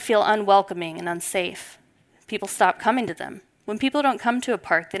 They start to feel unwelcoming and unsafe. People stop coming to them. When people don't come to a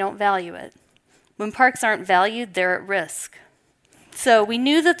park, they don't value it. When parks aren't valued, they're at risk. So we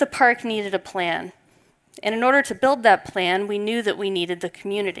knew that the park needed a plan. And in order to build that plan, we knew that we needed the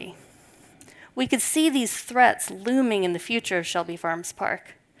community. We could see these threats looming in the future of Shelby Farms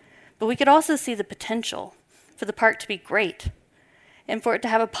Park, but we could also see the potential for the park to be great and for it to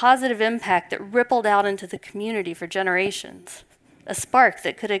have a positive impact that rippled out into the community for generations, a spark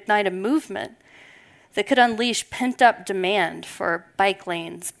that could ignite a movement that could unleash pent-up demand for bike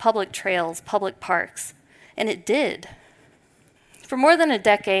lanes, public trails, public parks, and it did. For more than a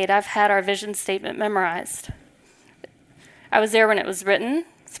decade, I've had our vision statement memorized. I was there when it was written.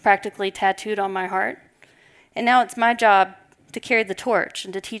 It's practically tattooed on my heart. And now it's my job to carry the torch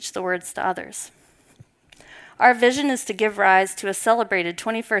and to teach the words to others. Our vision is to give rise to a celebrated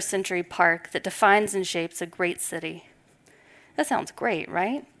 21st century park that defines and shapes a great city. That sounds great,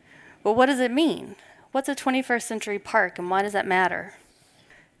 right? Well, what does it mean? What's a 21st century park and why does that matter?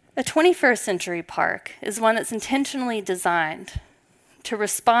 A 21st century park is one that's intentionally designed to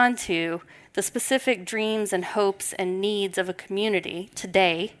respond to the specific dreams and hopes and needs of a community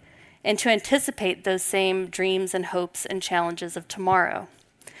today, and to anticipate those same dreams and hopes and challenges of tomorrow.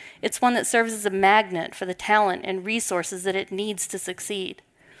 It's one that serves as a magnet for the talent and resources that it needs to succeed.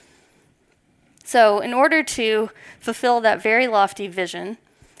 So, in order to fulfill that very lofty vision,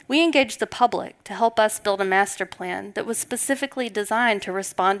 we engaged the public to help us build a master plan that was specifically designed to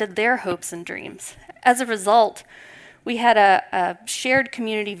respond to their hopes and dreams. As a result, we had a shared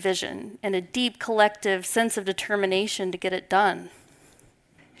community vision and a deep collective sense of determination to get it done.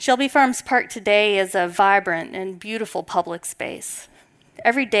 Shelby Farms Park today is a vibrant and beautiful public space.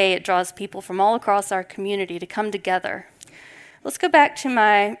 Every day it draws people from all across our community to come together. Let's go back to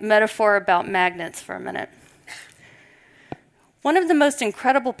my metaphor about magnets for a minute. One of the most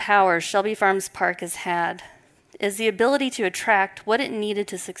incredible powers Shelby Farms Park has had is the ability to attract what it needed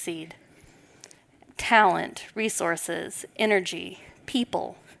to succeed. Talent, resources, energy,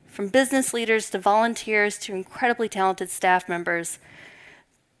 people, from business leaders to volunteers to incredibly talented staff members.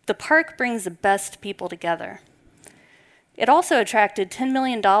 The park brings the best people together. It also attracted $10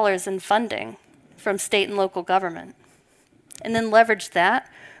 million in funding from state and local government, and then leveraged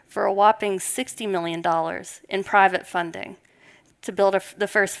that for a whopping $60 million in private funding to build the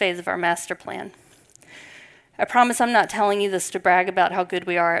first phase of our master plan. I promise I'm not telling you this to brag about how good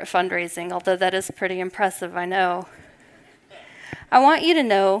we are at fundraising, although that is pretty impressive, I know. I want you to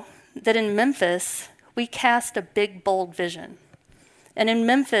know that in Memphis, we cast a big, bold vision. And in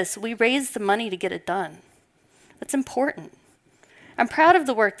Memphis, we raised the money to get it done. That's important. I'm proud of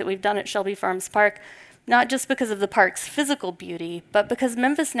the work that we've done at Shelby Farms Park, not just because of the park's physical beauty, but because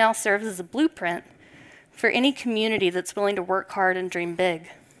Memphis now serves as a blueprint for any community that's willing to work hard and dream big.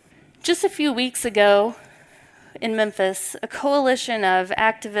 Just a few weeks ago in Memphis, a coalition of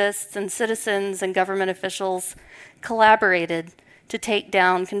activists and citizens and government officials collaborated to take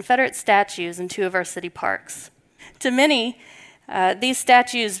down Confederate statues in 2 of our city parks. To many, these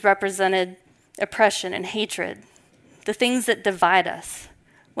statues represented oppression and hatred, the things that divide us,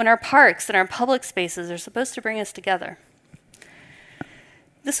 when our parks and our public spaces are supposed to bring us together.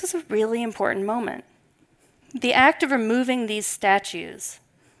 This was a really important moment. The act of removing these statues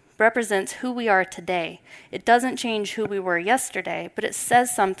represents who we are today. It doesn't change who we were yesterday, but it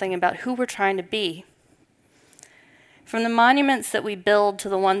says something about who we're trying to be. From the monuments that we build to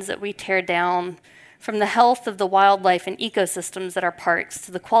the ones that we tear down, from the health of the wildlife and ecosystems at our parks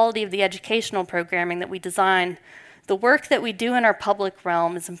to the quality of the educational programming that we design, the work that we do in our public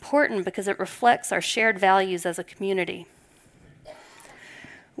realm is important because it reflects our shared values as a community.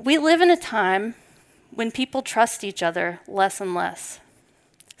 We live in a time when people trust each other less and less.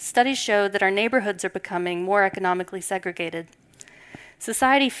 Studies show that our neighborhoods are becoming more economically segregated.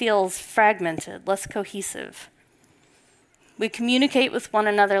 Society feels fragmented, less cohesive. We communicate with one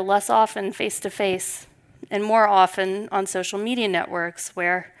another less often face-to-face and more often on social media networks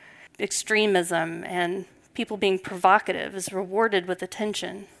where extremism and people being provocative is rewarded with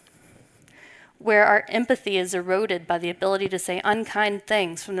attention, where our empathy is eroded by the ability to say unkind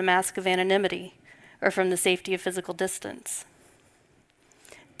things from the mask of anonymity or from the safety of physical distance.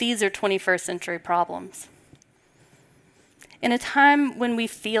 These are 21st century problems. In a time when we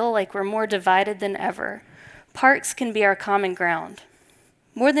feel like we're more divided than ever, parks can be our common ground.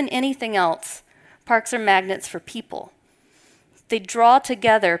 More than anything else, parks are magnets for people. They draw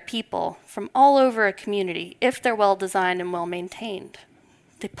together people from all over a community if they're well designed and well maintained.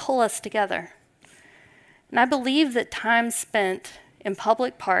 They pull us together. And I believe that time spent in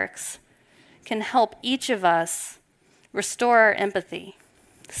public parks can help each of us restore our empathy,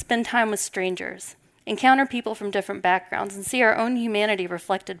 spend time with strangers, encounter people from different backgrounds, and see our own humanity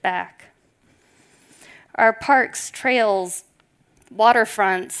reflected back. Our parks, trails,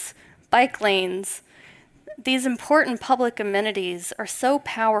 waterfronts, bike lanes, these important public amenities are so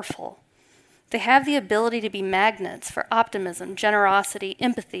powerful. They have the ability to be magnets for optimism, generosity,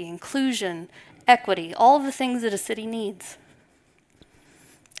 empathy, inclusion, equity, all of the things that a city needs.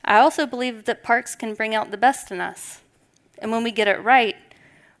 I also believe that parks can bring out the best in us. And when we get it right,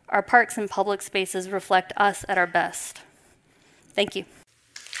 our parks and public spaces reflect us at our best. Thank you.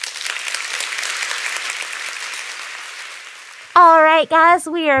 All right, guys,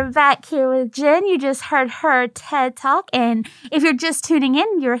 we are back here with Jen. You just heard her TED Talk. And if you're just tuning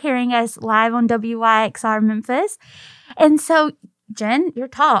in, you're hearing us live on WYXR Memphis. And so, Jen, your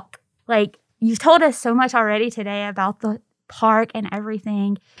talk, you've told us so much already today about the park and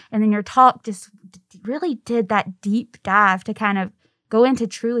everything. And then your talk just really did that deep dive to kind of go into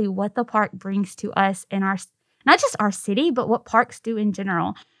truly what the park brings to us in our, not just our city, but what parks do in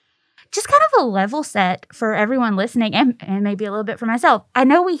general. Just kind of a level set for everyone listening and maybe a little bit for myself. I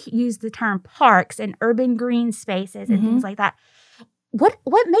know we use the term parks and urban green spaces and things like that. What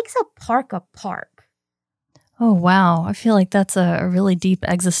makes a park a park? Oh, wow. I feel like that's a really deep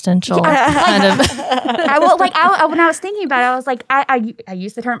existential kind of. When I was thinking about it, I was like, I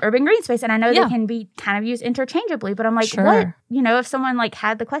use the term urban green space, and I know they can be kind of used interchangeably, but I'm like, what? If someone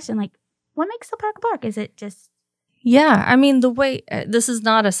had the question, what makes a park a park? Is it just. Yeah, I mean, the way this is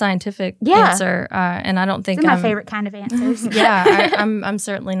not a scientific answer, and I don't think it's my favorite kind of answers. I'm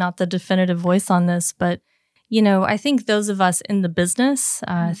certainly not the definitive voice on this, but I think those of us in the business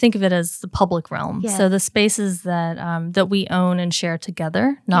think of it as the public realm. Yeah. So the spaces that we own and share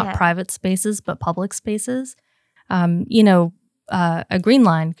together, not private spaces, but public spaces. A green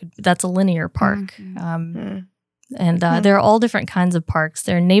line that's a linear park. And there are all different kinds of parks.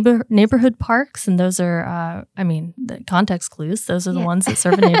 There are neighborhood parks, and those are, the context clues. Those are the ones that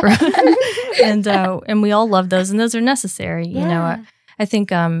serve a neighborhood. And we all love those, and those are necessary. You know, I think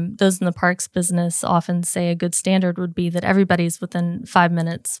those in the parks business often say a good standard would be that everybody's within 5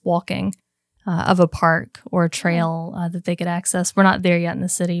 minutes walking of a park or a trail that they could access. We're not there yet in the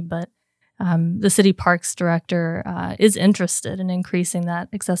city, but the city parks director is interested in increasing that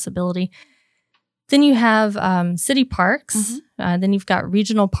accessibility. Then you have city parks. Then you've got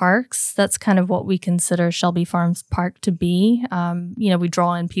regional parks. That's kind of what we consider Shelby Farms Park to be. We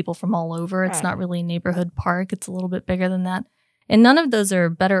draw in people from all over. It's not really a neighborhood park. It's a little bit bigger than that. And none of those are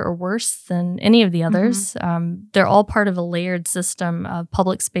better or worse than any of the others. They're all part of a layered system of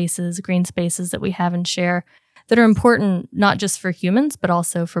public spaces, green spaces that we have and share that are important not just for humans, but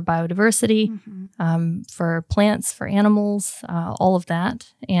also for biodiversity, for plants, for animals, all of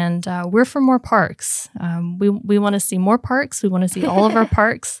that. And we're for more parks. We want to see more parks. We want to see all of our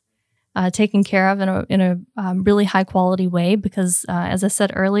parks taken care of in a really high quality way because, as I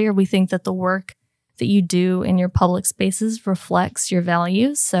said earlier, we think that the work that you do in your public spaces reflects your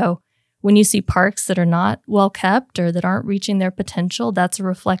values. So when you see parks that are not well kept or that aren't reaching their potential, that's a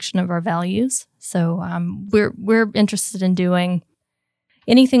reflection of our values. So we're interested in doing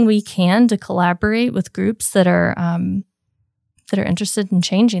anything we can to collaborate with groups that are interested in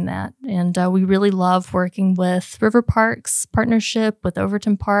changing that. And we really love working with River Parks Partnership, with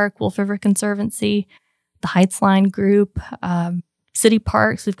Overton Park, Wolf River Conservancy, the Heights Line Group, City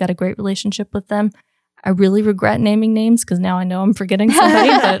Parks. We've got a great relationship with them. I really regret naming names because now I know I'm forgetting somebody.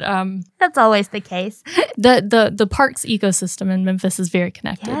 But that's always the case. The parks ecosystem in Memphis is very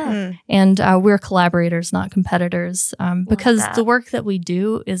connected, and we're collaborators, not competitors, because the work that we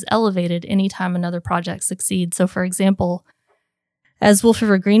do is elevated anytime another project succeeds. So, for example, as Wolf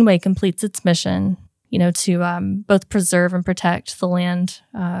River Greenway completes its mission, to both preserve and protect the land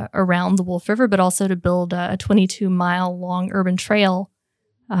around the Wolf River, but also to build a 22-mile long urban trail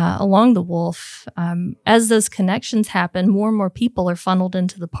along the Wolf. As those connections happen, more and more people are funneled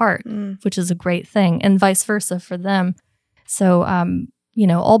into the park, which is a great thing, and vice versa for them. So,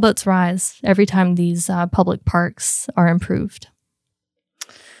 all boats rise every time these public parks are improved.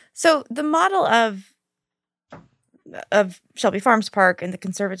 So the model of Shelby Farms Park and the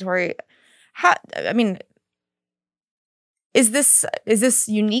conservatory, is this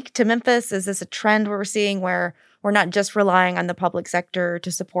unique to Memphis? Is this a trend we're seeing where we're not just relying on the public sector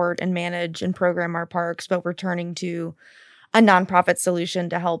to support and manage and program our parks, but we're turning to a nonprofit solution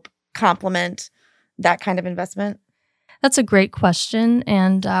to help complement that kind of investment? That's a great question.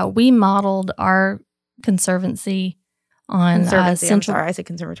 And we modeled our conservancy on Central. I'm sorry, I said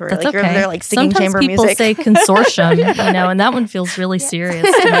conservatory. That's like okay. They're like singing Sometimes chamber people music. say consortium, and that one feels really serious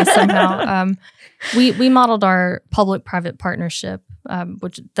to me somehow. We modeled our public-private partnership,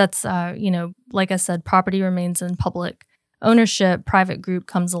 which that's like I said, property remains in public ownership. Private group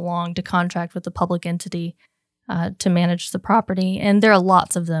comes along to contract with the public entity to manage the property, and there are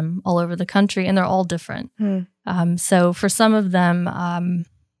lots of them all over the country, and they're all different. So for some of them,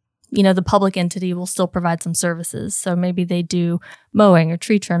 the public entity will still provide some services. So maybe they do mowing or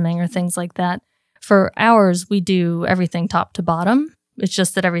tree trimming or things like that. For ours, we do everything top to bottom. It's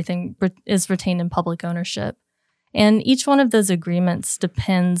just that everything is retained in public ownership. And each one of those agreements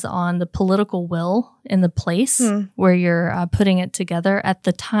depends on the political will in the place where you're putting it together at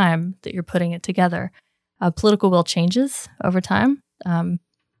the time that you're putting it together. Political will changes over time.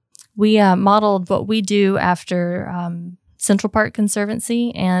 We modeled what we do after Central Park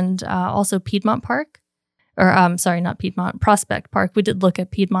Conservancy and also Piedmont Park. Not Piedmont, Prospect Park. We did look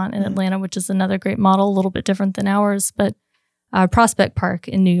at Piedmont in Atlanta, which is another great model, a little bit different than ours. But Prospect Park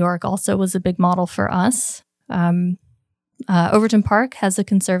in New York also was a big model for us. Overton Park has a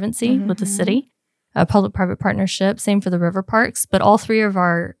conservancy with the city, a public-private partnership, same for the river parks. But all three of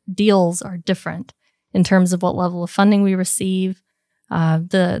our deals are different in terms of what level of funding we receive,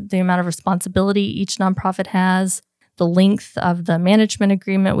 the amount of responsibility each nonprofit has, the length of the management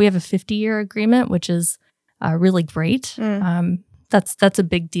agreement. We have a 50-year agreement, which is really great. That's a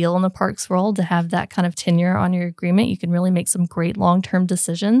big deal in the parks world to have that kind of tenure on your agreement. You can really make some great long-term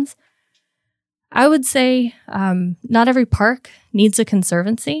decisions. I would say not every park needs a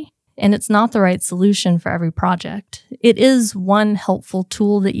conservancy, and it's not the right solution for every project. It is one helpful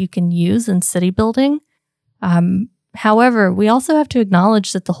tool that you can use in city building. However, we also have to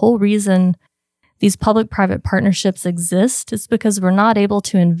acknowledge that the whole reason these public-private partnerships exist is because we're not able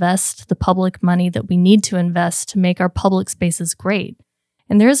to invest the public money that we need to invest to make our public spaces great.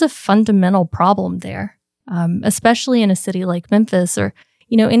 And there is a fundamental problem there, especially in a city like Memphis or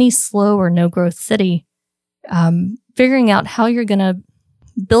any slow or no-growth city. figuring out how you're going to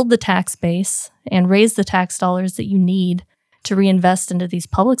build the tax base and raise the tax dollars that you need to reinvest into these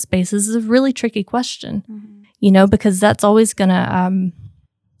public spaces is a really tricky question, because that's always going to,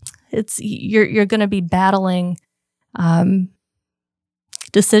 you're going to be battling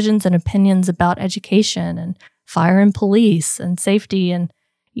decisions and opinions about education and fire and police and safety. And,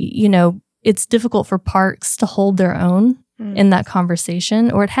 it's difficult for parks to hold their own in that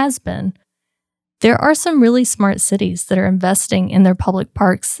conversation, or it has been. There are some really smart cities that are investing in their public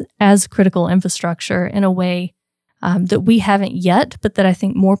parks as critical infrastructure in a way that we haven't yet, but that I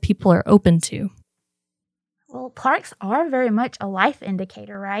think more people are open to. Well, parks are very much a life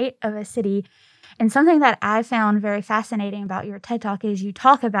indicator, right, of a city. And something that I found very fascinating about your TED Talk is you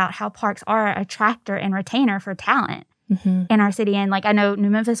talk about how parks are an attractor and retainer for talent in our city. And I know New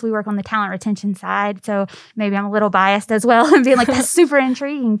Memphis, we work on the talent retention side, so maybe I'm a little biased as well and being that's super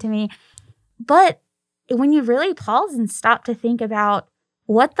intriguing to me. But when you really pause and stop to think about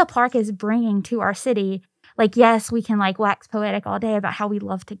what the park is bringing to our city, yes, we can wax poetic all day about how we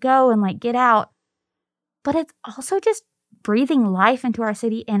love to go and get out, but it's also just breathing life into our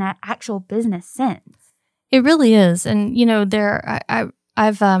city in an actual business sense. It really is. And,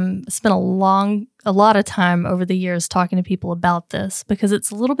 I've spent a lot of time over the years talking to people about this because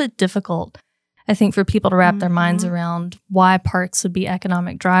it's a little bit difficult, I think, for people to wrap their minds around why parks would be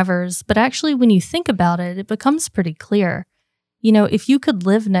economic drivers. But actually, when you think about it, it becomes pretty clear. If you could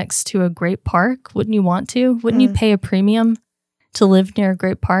live next to a great park, wouldn't you want to? Wouldn't you pay a premium to live near a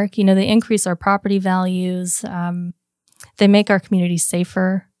great park? They increase our property values. They make our communities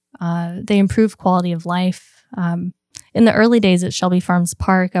safer. They improve quality of life. In the early days at Shelby Farms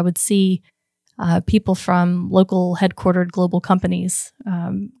Park, I would see people from local headquartered global companies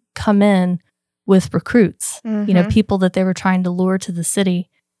come in with recruits, people that they were trying to lure to the city.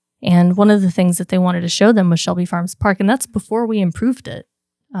 And one of the things that they wanted to show them was Shelby Farms Park, and that's before we improved it.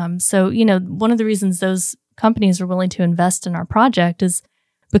 So, one of the reasons those companies were willing to invest in our project is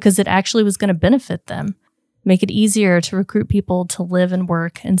because it actually was going to benefit them, make it easier to recruit people to live and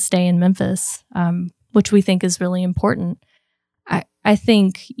work and stay in Memphis, which we think is really important. I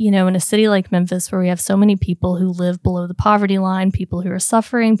think, in a city like Memphis where we have so many people who live below the poverty line, people who are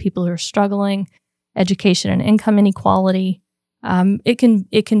suffering, people who are struggling, education and income inequality, it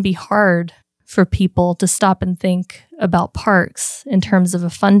can be hard for people to stop and think about parks in terms of a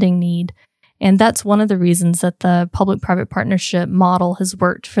funding need. And that's one of the reasons that the public-private partnership model has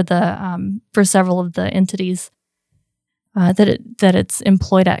worked for for several of the entities that it's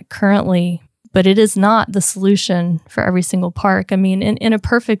employed at currently. But it is not the solution for every single park. I mean, in a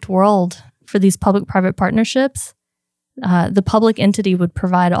perfect world for these public-private partnerships, the public entity would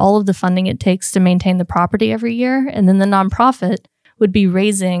provide all of the funding it takes to maintain the property every year, and then the nonprofit would be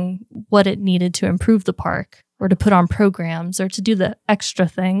raising what it needed to improve the park or to put on programs or to do the extra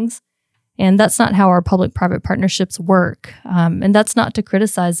things. And that's not how our public-private partnerships work. And that's not to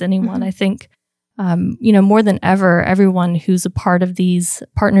criticize anyone. I think, more than ever, everyone who's a part of these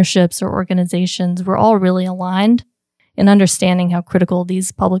partnerships or organizations, we're all really aligned in understanding how critical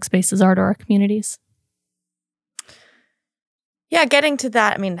these public spaces are to our communities. Yeah, getting to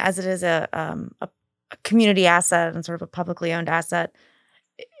that, as it is a community asset and sort of a publicly owned asset,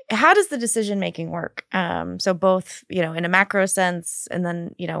 how does the decision-making work? So both, in a macro sense, and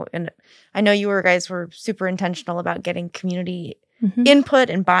then, and I know you guys were super intentional about getting community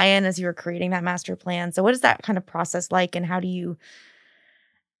input and buy-in as you were creating that master plan. So what is that kind of process like, and how do you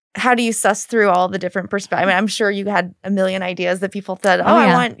suss through all the different perspectives? I'm sure you had a million ideas that people said,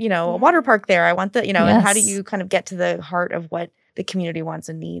 I want, a water park there. I want yes. And how do you kind of get to the heart of what the community wants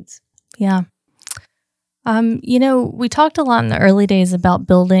and needs? Yeah. We talked a lot in the early days about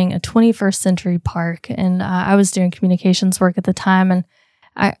building a 21st century park, and I was doing communications work at the time, and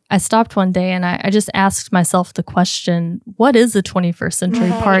I stopped one day and I just asked myself the question, what is a 21st century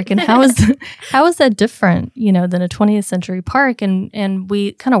park, and how is that different, than a 20th century park? And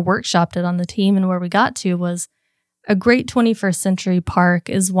we kind of workshopped it on the team, and where we got to was a great 21st century park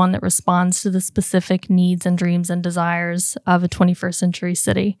is one that responds to the specific needs and dreams and desires of a 21st century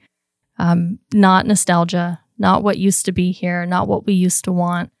city. Not nostalgia, not what used to be here, not what we used to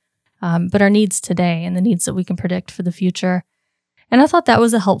want, but our needs today and the needs that we can predict for the future. And I thought that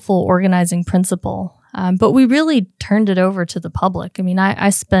was a helpful organizing principle. But we really turned it over to the public. I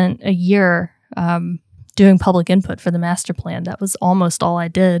spent a year doing public input for the master plan. That was almost all I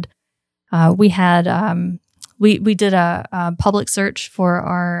did. We did a public search for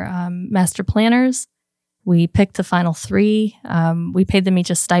our master planners. We picked the final three. We paid them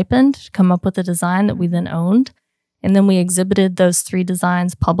each a stipend to come up with a design that we then owned. And then we exhibited those 3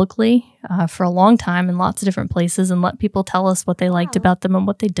 designs publicly for a long time in lots of different places and let people tell us what they liked about them and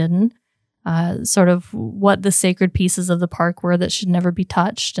what they didn't. Sort of what the sacred pieces of the park were that should never be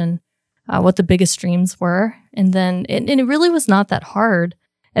touched and what the biggest streams were. And then it really was not that hard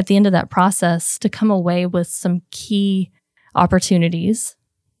at the end of that process to come away with some key opportunities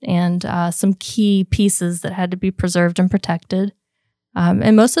and some key pieces that had to be preserved and protected.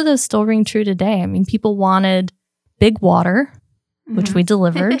 And most of those still ring true today. I mean, people wanted big water, which we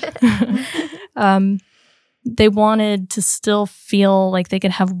delivered. They wanted to still feel like they could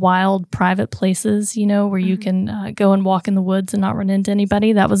have wild private places, where you can go and walk in the woods and not run into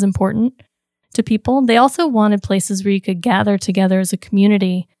anybody. That was important to people. They also wanted places where you could gather together as a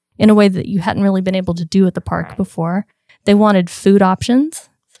community in a way that you hadn't really been able to do at the park before. They wanted food options.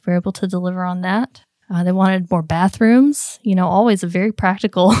 So we were able to deliver on that. They wanted more bathrooms, always a very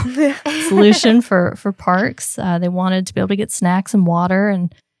practical solution for parks. They wanted to be able to get snacks and water,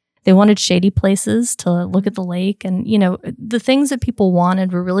 and they wanted shady places to look at the lake. And, the things that people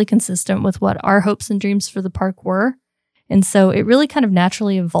wanted were really consistent with what our hopes and dreams for the park were. And so it really kind of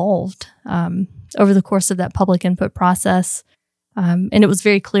naturally evolved over the course of that public input process. And it was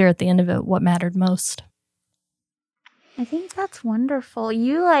very clear at the end of it what mattered most. I think that's wonderful.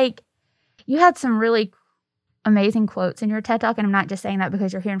 You had some really amazing quotes in your TED Talk, and I'm not just saying that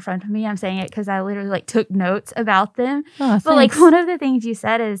because you're here in front of me. I'm saying it because I literally took notes about them. Oh, but one of the things you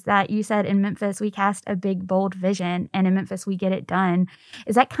said is that you said in Memphis we cast a big bold vision, and in Memphis we get it done.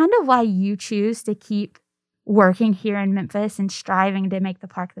 Is that kind of why you choose to keep working here in Memphis and striving to make the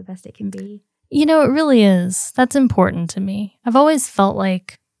park the best it can be? It really is. That's important to me. I've always felt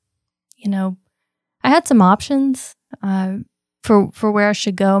like, I had some options. For where I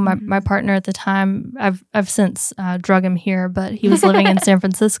should go. My partner at the time, I've since drug him here, but he was living in San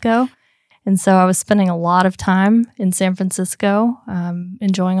Francisco. And so I was spending a lot of time in San Francisco,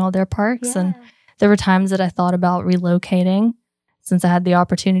 enjoying all their parks. Yeah. And there were times that I thought about relocating since I had the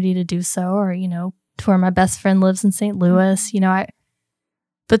opportunity to do so, or, to where my best friend lives in St. Louis.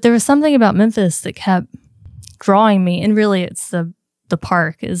 But there was something about Memphis that kept drawing me. And really it's the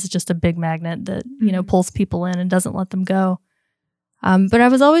park is just a big magnet that, pulls people in and doesn't let them go. But I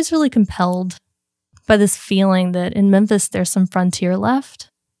was always really compelled by this feeling that in Memphis, there's some frontier left.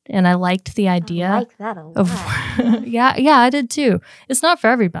 And I liked the idea. I like that a lot. Yeah, I did too. It's not for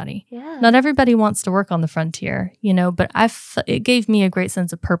everybody. Yeah. Not everybody wants to work on the frontier, but it gave me a great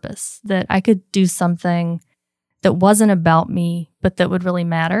sense of purpose that I could do something that wasn't about me, but that would really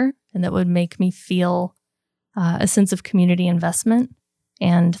matter and that would make me feel a sense of community investment.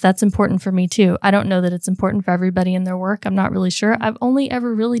 And that's important for me too. I don't know that it's important for everybody in their work. I'm not really sure. I've only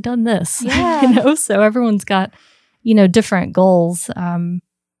ever really done this, so everyone's got, different goals.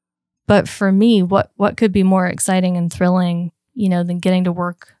 But for me, what could be more exciting and thrilling, than getting to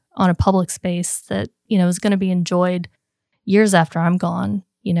work on a public space that, is going to be enjoyed years after I'm gone,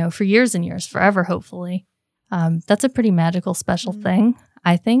 for years and years, forever, hopefully. That's a pretty magical, special thing,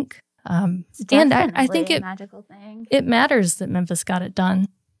 I think. And I think magical thing. It matters that Memphis got it done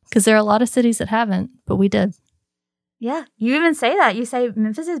because there are a lot of cities that haven't, but we did. Yeah, you even say that. You say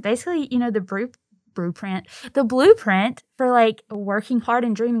Memphis is basically, the blueprint for working hard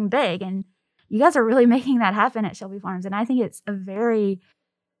and dreaming big. And you guys are really making that happen at Shelby Farms. And I think it's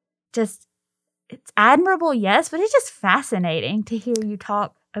it's admirable, yes, but it's just fascinating to hear you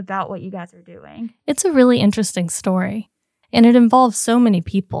talk about what you guys are doing. It's a really interesting story. And it involves so many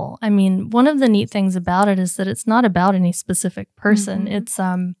people. I mean, one of the neat things about it is that it's not about any specific person. It's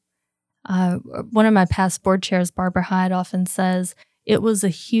one of my past board chairs, Barbara Hyde, often says it was a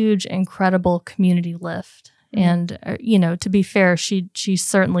huge, incredible community lift. And, to be fair, she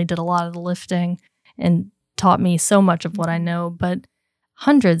certainly did a lot of the lifting and taught me so much of what I know. But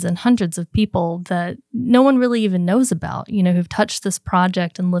hundreds and hundreds of people that no one really even knows about, who've touched this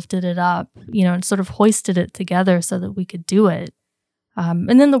project and lifted it up, and sort of hoisted it together so that we could do it.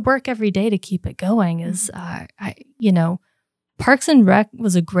 And then the work every day to keep it going is, Parks and Rec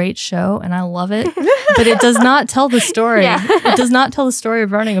was a great show and I love it, but it does not tell the story. Yeah. It does not tell the story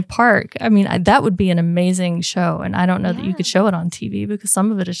of running a park. I mean, that would be an amazing show. And I don't know that you could show it on TV because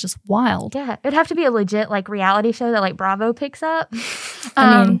some of it is just wild. Yeah. It'd have to be a legit reality show that Bravo picks up.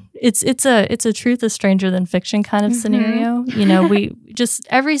 I mean, it's a truth is stranger than fiction kind of scenario. We just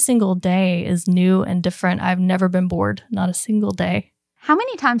every single day is new and different. I've never been bored, not a single day. How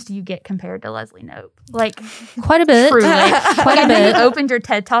many times do you get compared to Leslie Knope? Quite a bit. Truly. Quite a bit. You opened your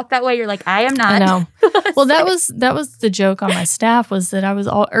TED Talk that way. You're like, I am not. I know. Well, that was the joke on my staff was that I was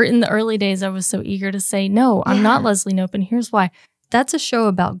in the early days, I was so eager to say, no, I'm not Leslie Knope. And here's why. that's a show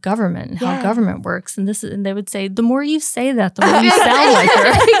about government and how government works. And they would say, the more you say that, the more you sound like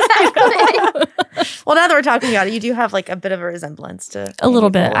her. Exactly. Well, now that we're talking about it, you do have like a bit of a resemblance to a little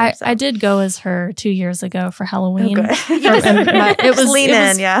bit. I did go as her 2 years ago for Halloween. Oh, It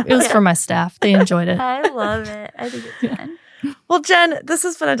was for my staff. They enjoyed it. I love it. I think it's fun. Well, Jen, this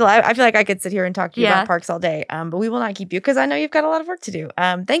has been a delight. I feel like I could sit here and talk to you about parks all day, but we will not keep you because I know you've got a lot of work to do.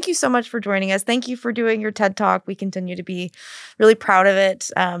 Thank you so much for joining us. Thank you for doing your TED Talk. We continue to be really proud of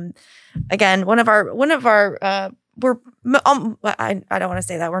it. Again, I don't want to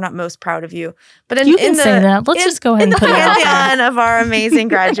say that we're not most proud of you, but say that. Let's just go ahead and put it out there. Pantheon of our amazing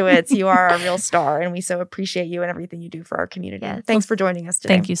graduates, you are a real star, and we so appreciate you and everything you do for our community. Thanks for joining us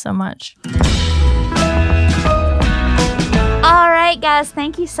today. Thank you so much. All right, guys,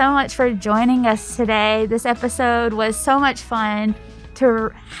 thank you so much for joining us today. This episode was so much fun to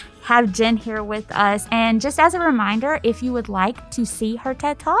have Jen here with us. And just as a reminder, if you would like to see her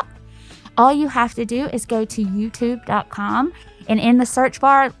TED Talk, all you have to do is go to youtube.com and in the search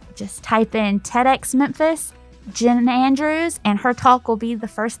bar, just type in TEDx Memphis, Jen Andrews, and her talk will be the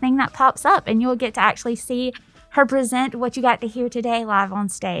first thing that pops up. And you'll get to actually see her present what you got to hear today live on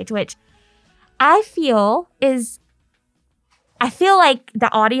stage, which I feel like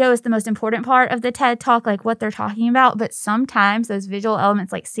the audio is the most important part of the TED Talk, like what they're talking about. But sometimes those visual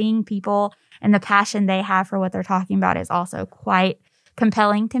elements, like seeing people and the passion they have for what they're talking about, is also quite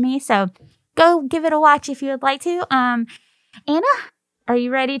compelling to me. So go give it a watch if you would like to. Anna, are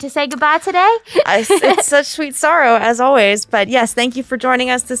you ready to say goodbye today? It's such sweet sorrow, as always. But yes, thank you for joining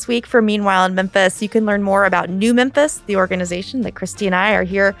us this week for Meanwhile in Memphis. You can learn more about New Memphis, the organization that Christy and I are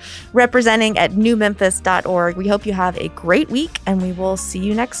here representing, at newmemphis.org. We hope you have a great week, and we will see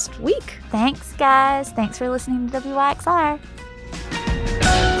you next week. Thanks, guys. Thanks for listening to WYXR.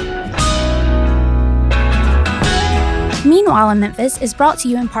 Meanwhile in Memphis is brought to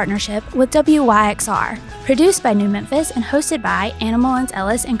you in partnership with WYXR, produced by New Memphis and hosted by Anna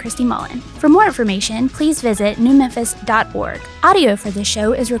Mullins-Ellis and Christy Mullen. For more information, please visit newmemphis.org. Audio for this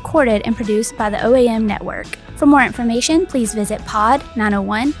show is recorded and produced by the OAM Network. For more information, please visit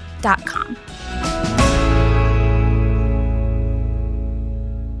pod901.com.